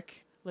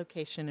historic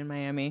location in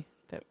Miami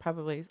that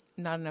probably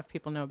not enough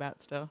people know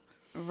about still.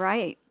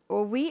 Right.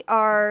 Well, we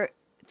are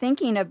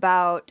thinking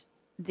about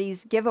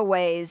these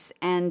giveaways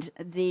and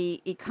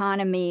the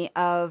economy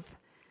of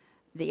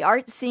the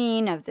art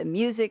scene, of the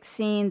music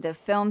scene, the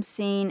film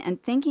scene,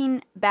 and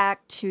thinking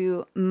back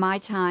to my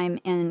time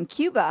in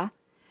Cuba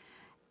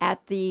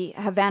at the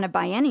Havana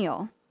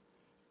Biennial.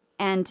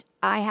 And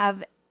I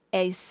have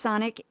a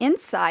sonic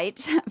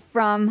insight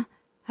from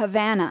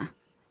Havana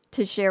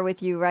to share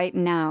with you right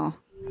now.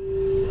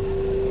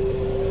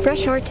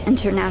 Fresh Art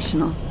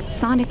International,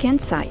 Sonic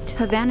Insight,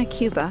 Havana,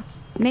 Cuba,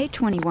 May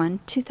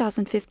 21,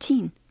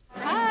 2015.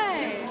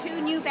 Hi.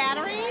 Two new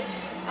batteries?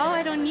 Oh,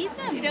 I don't need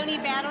them. You don't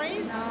need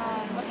batteries?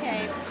 No.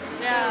 Okay.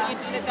 Yeah. So you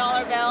do the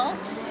dollar bill?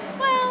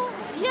 Well,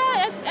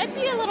 yeah, I'd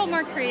be a little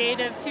more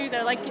creative too,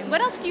 though. Like,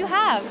 what else do you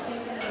have?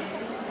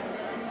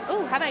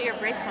 Oh, how about your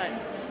bracelet?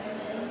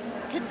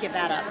 Couldn't give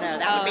that up, no.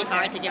 That would be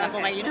hard to give up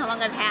away. You know how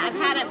long I've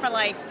had it for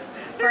like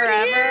 30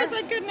 Forever. years.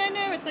 I couldn't, I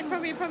know. It's like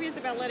probably is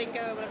about letting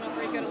go, but I'm not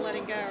very good at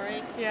letting go,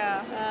 right?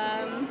 Yeah.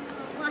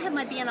 Well, I have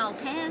my B&L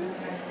pen.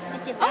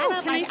 I'd give that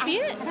up. Can I see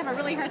it? I'd have a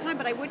really hard time,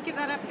 but I would give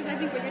that up because I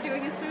think what you're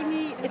doing is so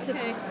neat. It's a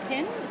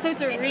pin? So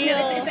it's a real...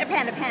 It's a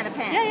pen.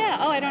 Yeah, yeah.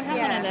 Oh, I don't have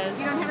one of those.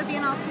 You don't have a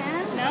B&L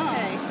pen? No.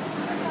 Okay.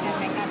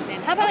 Okay, got it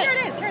in. How about... here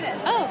it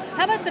is. Oh,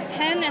 how about the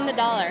pen and the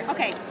dollar?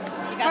 Okay.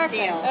 You got Perfect. the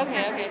deal.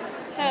 Okay.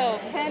 So,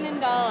 pen and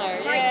dollar.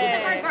 Right, she's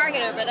a hard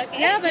bargainer, but okay.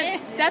 Yeah, but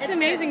that's It's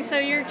amazing. So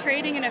you're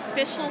trading an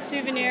official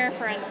souvenir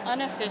for an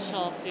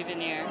unofficial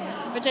souvenir,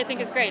 which I think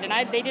is great. And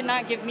they did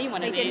not give me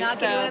one of these. They did not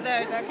give you one of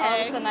those, okay.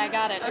 All of a sudden I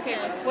got it. Okay,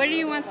 where do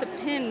you want the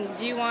pin?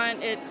 Do you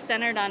want it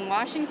centered on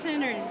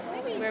Washington, or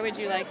where would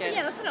you like it?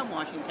 Yeah, let's put it on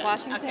Washington.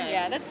 Washington? Okay.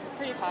 Yeah, that's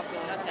pretty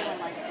popular. Everyone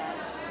likes that.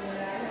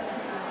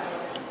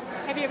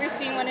 Have you ever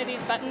seen one of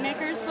these button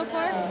makers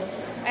before?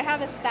 I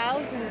have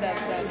 1,000 of them,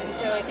 and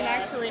so I can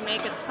actually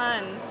make a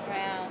ton.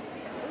 Wow.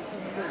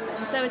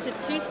 And so it's a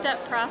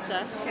two-step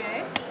process.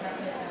 Okay.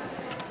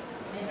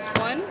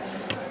 1,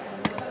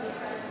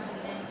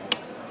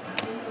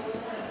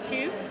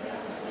 2,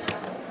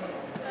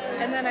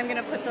 and then I'm going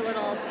to put the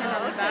little pin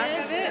on the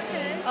back of it.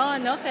 Okay. Oh,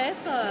 no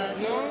pesos.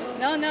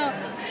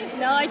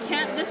 No, I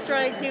can't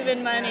destroy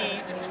Cuban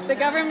money. The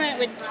government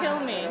would kill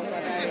me.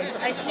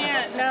 I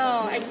can't,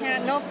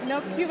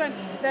 no Cuban,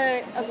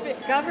 the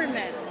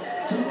government.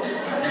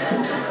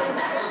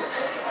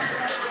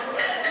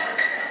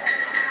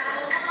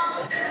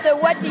 So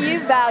what do you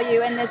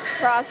value in this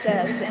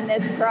process, in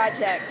this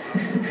project?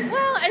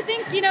 Well, I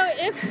think,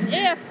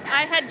 if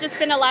I had just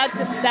been allowed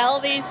to sell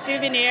these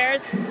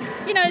souvenirs,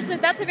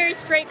 that's a very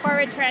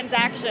straightforward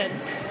transaction.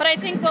 But I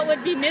think what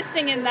would be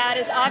missing in that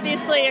is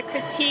obviously a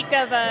critique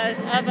of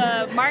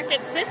a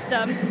market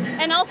system,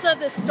 and also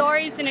the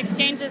stories and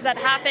exchanges that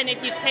happen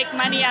if you take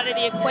money out of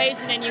the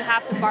equation and you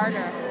have to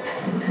barter.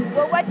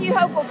 Well, what do you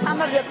hope will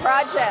come of the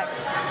project?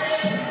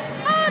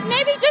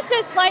 Maybe just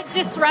a slight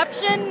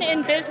disruption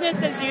in business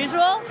as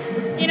usual.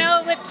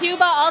 With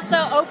Cuba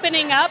also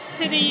opening up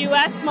to the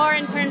U.S. more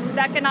in terms of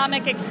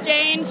economic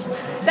exchange,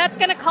 that's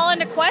going to call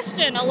into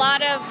question a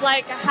lot of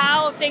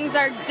how things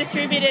are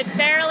distributed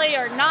fairly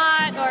or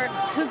not, or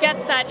who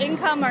gets that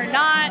income or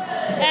not.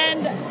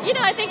 And,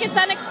 I think it's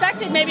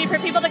unexpected maybe for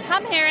people to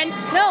come here and,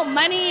 no,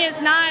 money is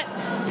not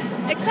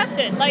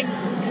accepted.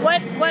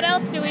 What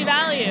else do we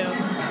value?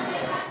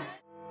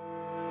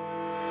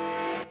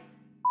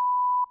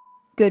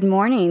 Good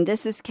morning.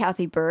 This is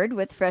Kathy Bird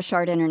with Fresh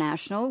Art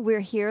International. We're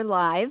here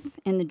live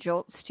in the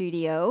Jolt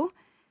studio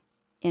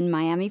in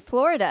Miami,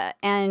 Florida.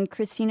 And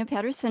Christina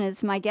Pedersen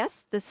is my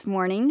guest this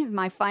morning,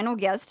 my final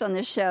guest on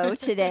the show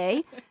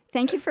today.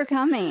 Thank you for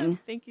coming.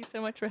 Thank you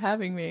so much for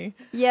having me.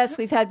 Yes,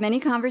 we've had many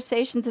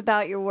conversations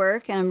about your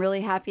work, and I'm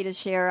really happy to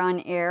share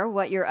on air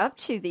what you're up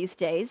to these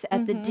days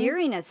at the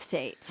Deering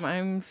Estate.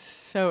 I'm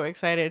so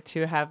excited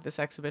to have this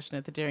exhibition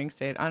at the Deering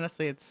Estate.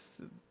 Honestly, it's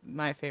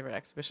my favorite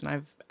exhibition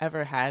I've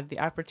ever had. The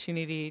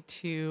opportunity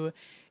to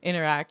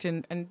interact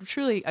and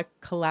truly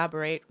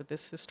collaborate with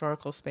this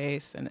historical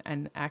space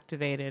and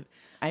activate it.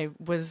 I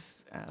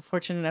was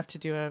fortunate enough to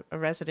do a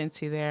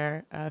residency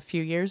there a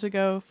few years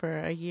ago for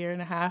a year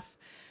and a half.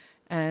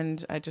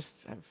 And I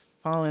just have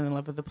fallen in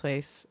love with the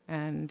place.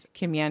 And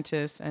Kim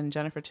Yantis and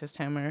Jennifer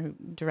Tisthammer, who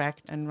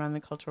direct and run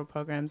the cultural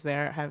programs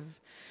there, have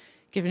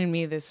given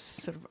me this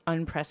sort of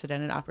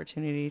unprecedented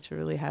opportunity to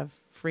really have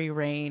free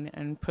reign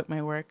and put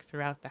my work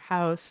throughout the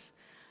house,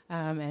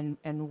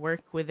 and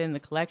work within the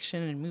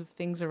collection and move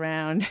things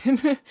around.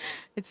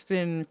 It's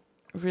been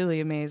really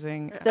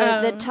amazing.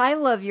 The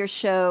title of your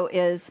show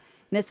is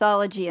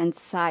Mythology and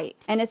Sight,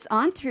 and it's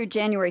on through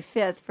January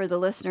 5th for the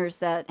listeners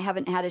that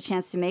haven't had a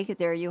chance to make it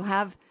there. You'll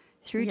have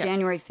through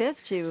January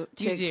 5th to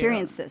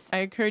experience this. I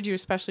encourage you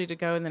especially to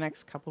go in the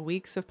next couple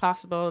weeks if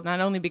possible,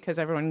 not only because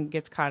everyone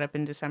gets caught up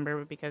in December,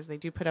 but because they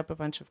do put up a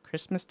bunch of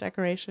Christmas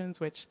decorations,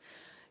 which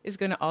is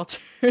going to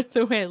alter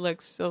the way it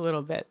looks a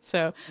little bit.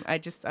 So I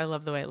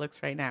love the way it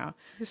looks right now.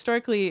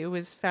 Historically, it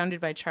was founded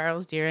by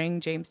Charles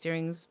Deering, James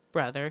Deering's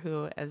brother,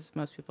 who, as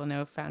most people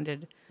know,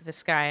 founded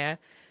Vizcaya.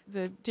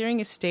 The Deering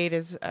estate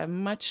is a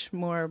much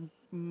more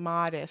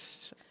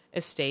modest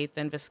estate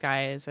than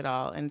Vizcaya is at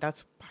all, and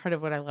that's part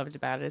of what I loved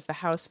about it. Is the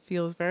house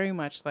feels very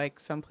much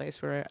like some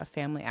place where a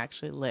family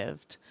actually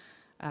lived.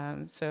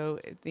 So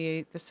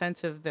the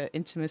sense of the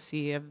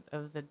intimacy of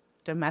the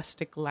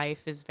domestic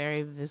life is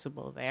very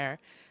visible there,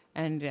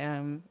 and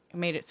it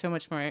made it so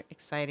much more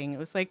exciting. It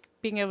was like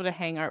being able to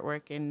hang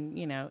artwork in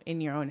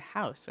your own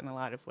house in a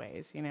lot of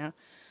ways,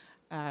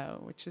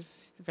 which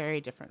is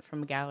very different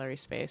from a gallery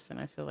space.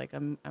 And I feel like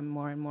I'm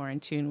more and more in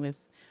tune with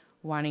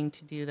wanting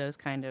to do those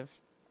kind of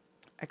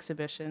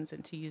exhibitions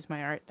and to use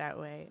my art that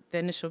way. The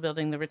initial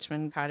building, the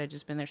Richmond Cottage,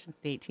 has been there since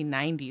the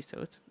 1890s, so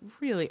it's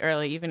really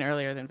early, even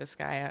earlier than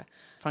Vizcaya.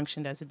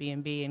 Functioned as a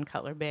B&B in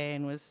Cutler Bay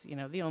and was,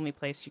 the only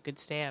place you could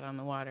stay at on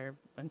the water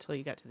until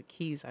you got to the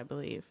Keys, I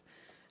believe.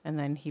 And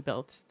then he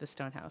built the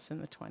stone house in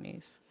the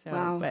 20s. So,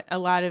 wow. But a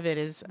lot of it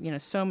is,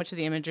 so much of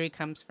the imagery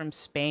comes from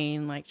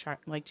Spain, like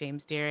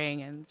James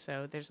Deering, and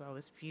so there's all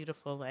this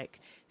beautiful,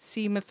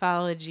 sea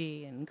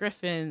mythology and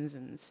griffins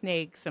and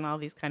snakes and all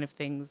these kind of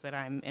things that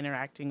I'm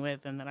interacting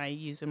with and that I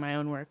use in my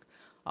own work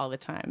all the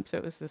time. So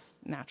it was this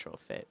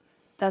natural fit.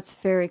 That's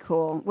very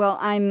cool. Well,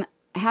 I'm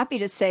happy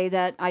to say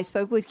that I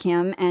spoke with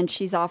Kim, and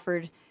she's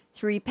offered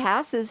 3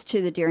 passes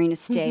to the Deering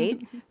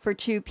Estate for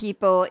 2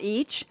 people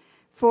each.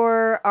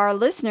 For our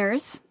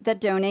listeners that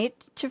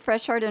donate to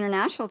Fresh Art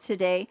International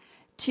today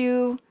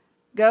to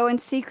go and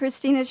see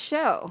Christina's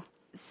show.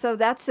 So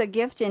that's a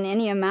gift in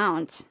any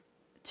amount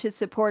to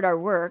support our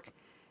work.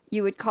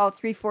 You would call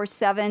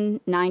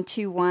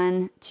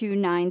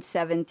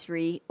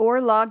 347-921-2973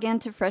 or log in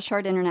to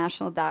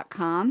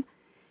FreshArtInternational.com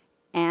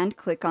and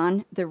click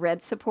on the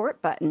red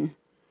support button.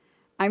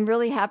 I'm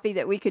really happy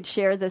that we could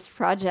share this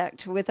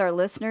project with our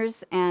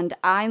listeners, and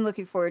I'm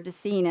looking forward to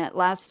seeing it.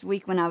 Last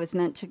week when I was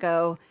meant to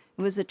go,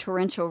 it was a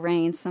torrential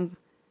rain. Some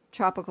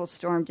tropical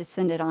storm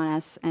descended on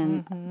us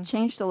and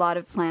changed a lot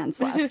of plans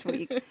last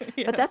week.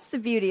 Yes. But that's the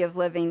beauty of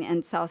living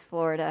in South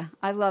Florida.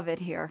 I love it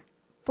here.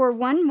 For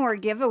one more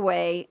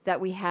giveaway that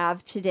we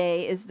have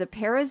today is the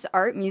Perez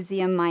Art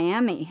Museum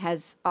Miami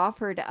has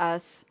offered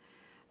us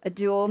a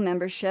dual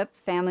membership,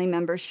 family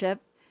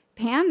membership.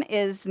 Pam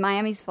is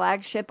Miami's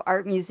flagship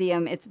art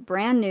museum. It's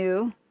brand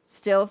new,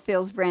 still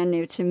feels brand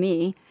new to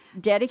me,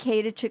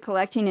 dedicated to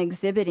collecting and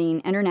exhibiting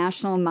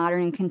international,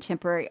 modern, and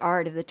contemporary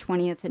art of the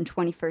 20th and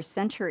 21st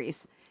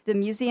centuries. The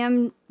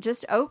museum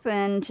just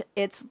opened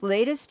its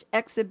latest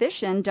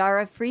exhibition,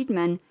 Dara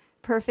Friedman,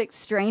 Perfect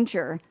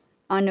Stranger,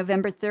 on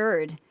November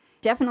 3rd,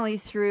 definitely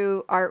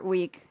through Art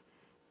Week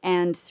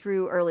and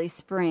through early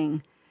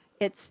spring.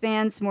 It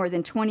spans more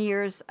than 20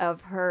 years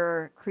of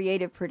her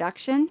creative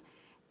production.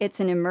 It's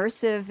an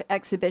immersive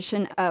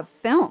exhibition of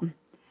film.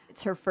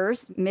 It's her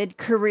first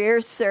mid-career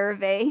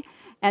survey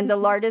and the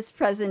largest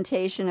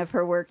presentation of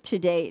her work to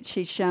date.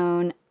 She's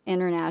shown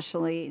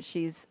internationally.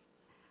 She's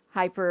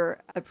hyper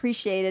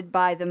appreciated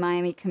by the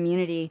Miami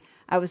community.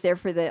 I was there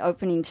for the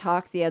opening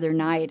talk the other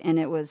night, and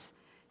it was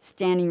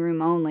standing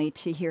room only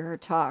to hear her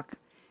talk,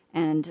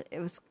 and it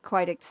was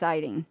quite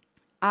exciting.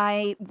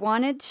 I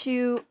wanted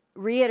to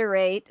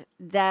reiterate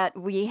that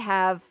we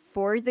have,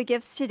 for the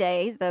gifts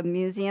today, the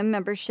museum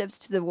memberships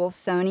to the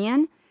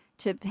Wolfsonian,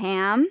 to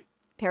Pam,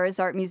 Perez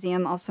Art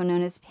Museum, also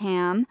known as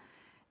Pam,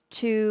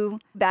 to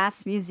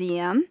Bass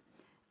Museum,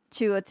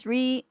 to a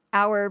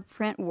 3-hour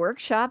print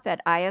workshop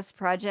at IS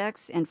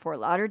Projects in Fort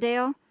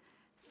Lauderdale,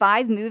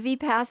 5 movie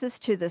passes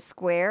to the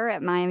Square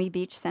at Miami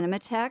Beach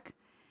Cinematheque,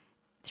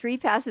 3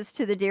 passes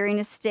to the Deering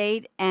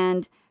Estate,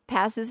 and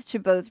passes to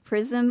both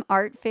Prism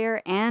Art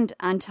Fair and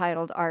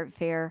Untitled Art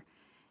Fair.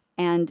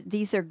 And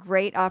these are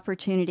great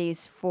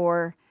opportunities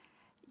for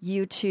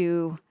you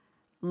to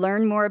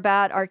learn more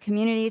about our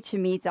community, to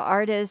meet the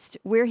artist.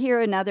 We're here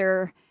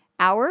another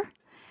hour,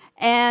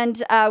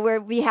 and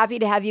we'll be happy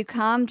to have you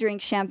come,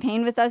 drink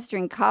champagne with us,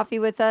 drink coffee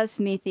with us,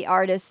 meet the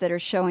artists that are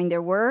showing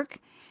their work.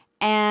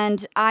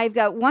 And I've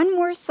got one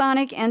more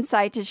sonic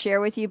insight to share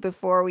with you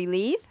before we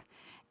leave,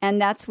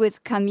 and that's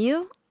with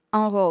Camille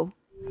Enrault.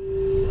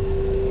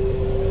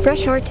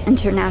 Fresh Art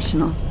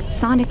International,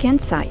 Sonic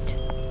Insight,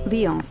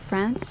 Lyon,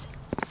 France,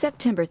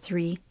 September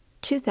 3,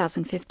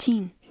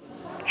 2015.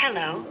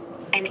 Hello,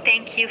 and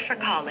thank you for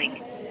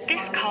calling.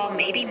 This call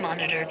may be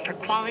monitored for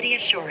quality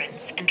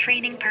assurance and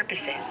training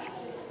purposes.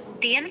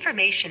 The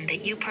information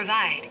that you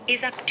provide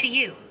is up to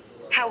you.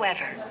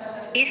 However,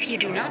 If you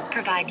do not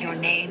provide your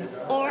name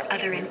or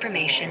other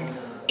information,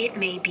 it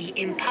may be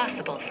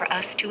impossible for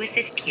us to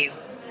assist you.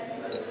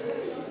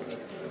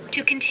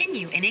 To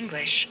continue in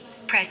English,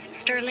 press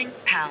sterling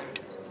pound.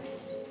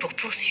 Pour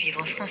poursuivre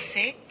en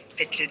français,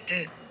 faites le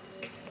 2.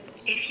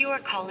 If you are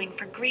calling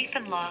for grief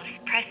and loss,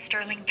 press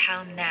sterling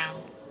pound now.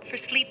 For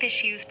sleep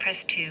issues,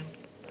 press 2.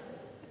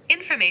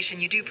 Information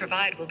you do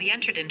provide will be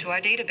entered into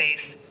our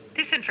database.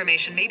 This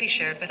information may be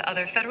shared with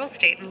other federal,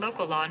 state, and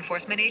local law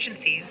enforcement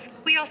agencies.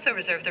 We also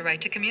reserve the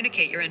right to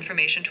communicate your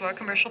information to our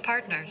commercial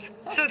partners.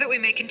 So that we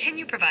may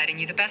continue providing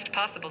you the best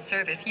possible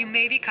service, you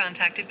may be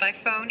contacted by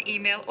phone,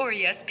 email, or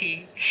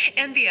ESP,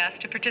 and be asked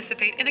to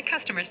participate in a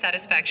customer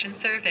satisfaction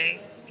survey.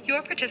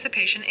 Your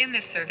participation in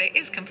this survey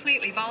is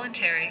completely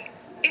voluntary.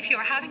 If you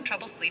are having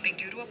trouble sleeping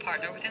due to a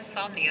partner with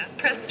insomnia,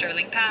 press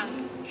sterling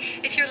pound.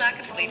 If your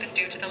lack of sleep is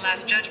due to the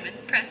Last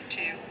Judgment, press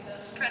 2.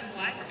 Press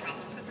Y for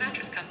problems with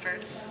mattress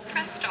comfort.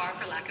 Press star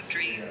for lack of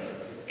dreams.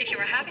 If you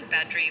are having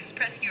bad dreams,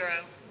 press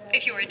euro.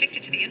 If you are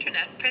addicted to the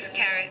internet, press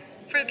caret.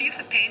 For abuse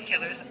of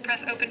painkillers,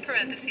 press open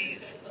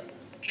parentheses.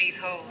 Please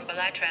hold while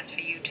I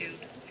transfer you to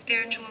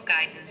spiritual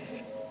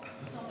guidance.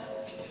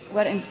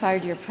 What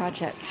inspired your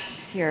project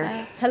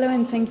here? Hello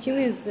and Thank You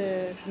is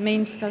the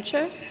main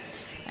sculpture.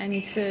 And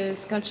it's a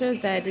sculpture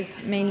that is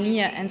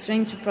mainly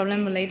answering to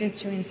problems related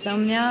to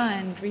insomnia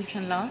and grief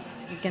and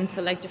loss. You can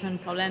select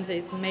different problems.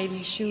 There's male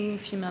issue,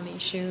 female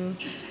issue,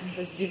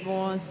 there's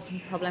divorce,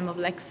 problem of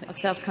lack of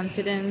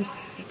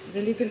self-confidence.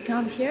 The little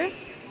card here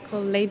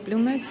called Late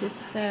Bloomers,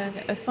 it's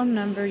a phone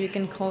number you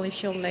can call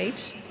if you're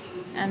late.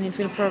 And it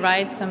will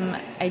provide some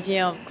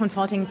idea of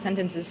comforting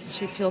sentences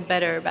to feel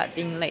better about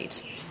being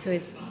late. So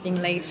it's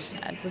being late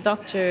at the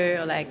doctor,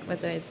 or like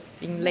whether it's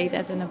being late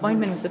at an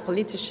appointment with a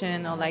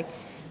politician, or like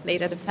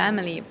late at a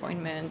family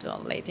appointment, or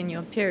late in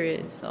your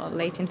periods, or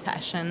late in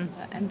fashion.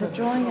 And the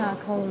drawing are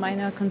called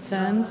minor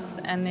concerns,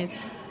 and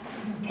it's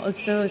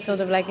also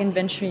sort of like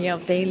inventory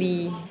of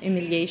daily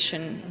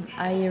humiliation.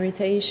 Eye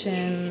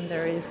irritation,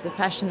 there is a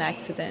fashion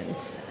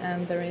accident,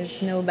 and there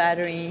is no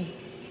battery,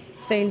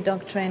 failed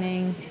dog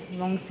training,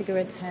 wrong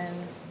cigarette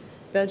hand,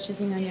 bird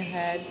shitting on your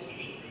head,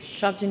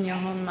 trapped in your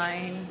own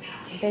mind,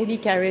 baby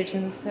carriage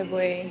in the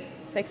subway,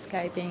 sex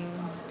kiting,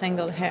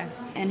 tangled hair.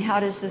 And how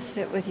does this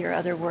fit with your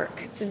other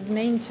work? The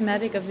main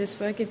thematic of this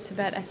work, it's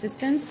about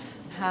assistance,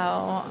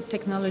 how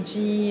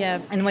technology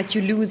and what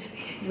you lose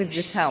with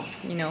this help,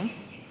 you know.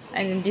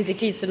 And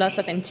basically it's a loss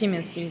of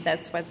intimacy.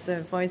 That's what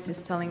the voice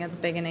is telling at the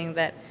beginning,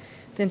 that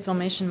the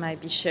information might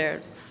be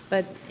shared.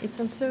 But it's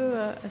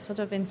also a sort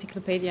of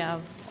encyclopedia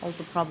of all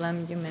the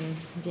problems human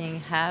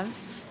beings have.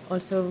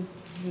 Also,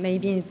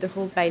 maybe the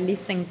whole, by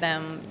listing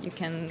them, you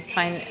can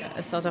find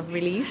a sort of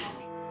relief.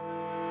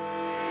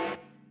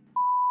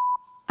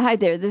 Hi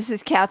there, this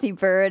is Kathy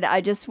Bird.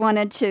 I just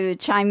wanted to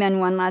chime in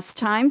one last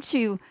time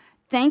to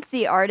thank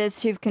the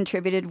artists who've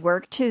contributed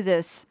work to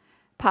this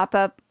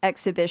pop-up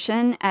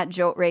exhibition at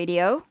Jolt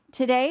Radio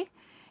today.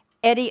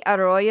 Eddie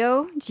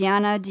Arroyo,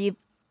 Gianna Di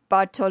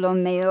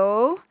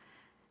Bartolomeo.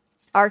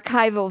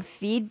 Archival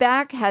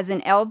Feedback has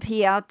an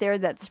LP out there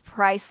that's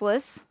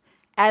priceless.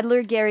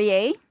 Adler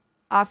Guerrier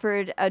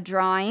offered a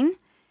drawing.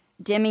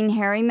 Deming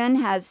Harriman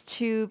has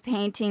 2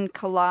 painting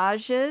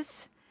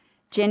collages.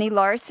 Jenny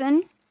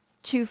Larson,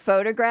 2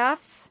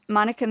 photographs.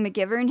 Monica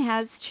McGivern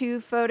has 2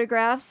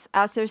 photographs.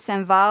 Acer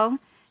Sanval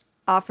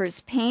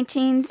offers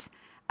paintings.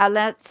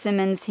 Alette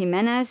Simmons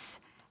Jimenez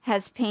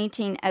has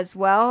painting as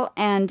well.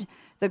 And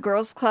the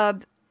Girls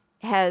Club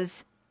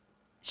has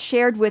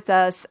shared with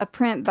us a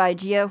print by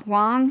Jia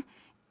Huang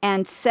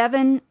and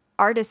 7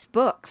 artist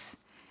books.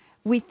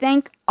 We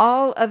thank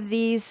all of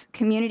these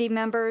community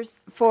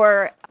members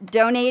for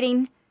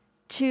donating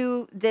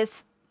to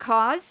this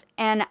cause,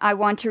 and I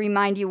want to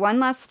remind you one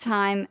last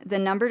time, the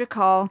number to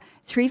call,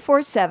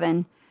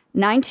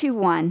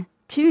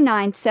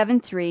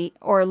 347-921-2973,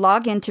 or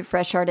log into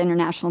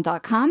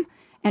FreshArtInternational.com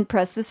and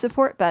press the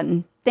support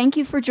button. Thank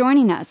you for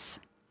joining us.